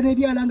abatambula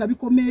n'ebyala nga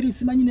bikoma eri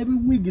simanyi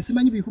n'ebiwigi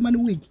simanyi bihumani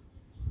wigi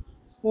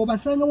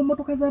obasanga mu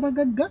motoka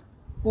z'abagagga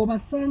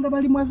obasanga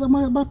bali mu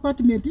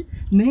apartment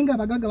naye nga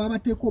abagagga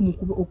babateeka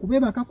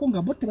okubeebakako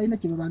nga bo tebalina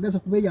kye bebaagaza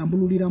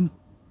kubeeyambululiramu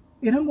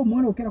era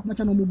ng'omuwala okera ku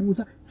makya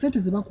n'omubuuza ssente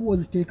ze bakuwa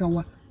oziteeka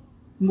wa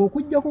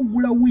ng'okujjako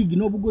okugula wiigi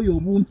n'obugoye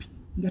obumpi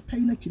nga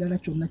talina kirala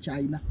kyonna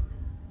ky'alina.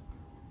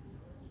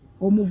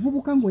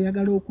 Omuvubuka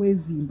ng'oyagala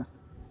okwezimba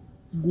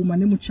guma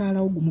ne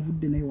mukyalawo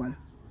gumuvudde naye wala,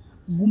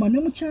 guma ne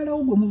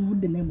mukyalawo gwe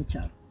muvudde naye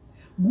mukyala,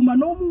 guma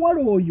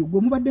n'omuwala oyo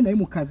gwe mubadde naye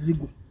mu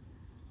kazigo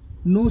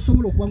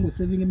n'osobola okuba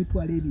ng'osevinga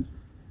emitwalo 2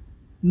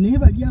 naye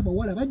bali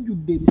abawala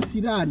bajjudde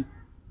ebisiraani.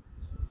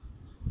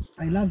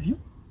 I love you.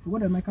 For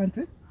God and my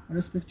country, I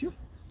respect you.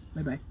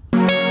 Bye bye.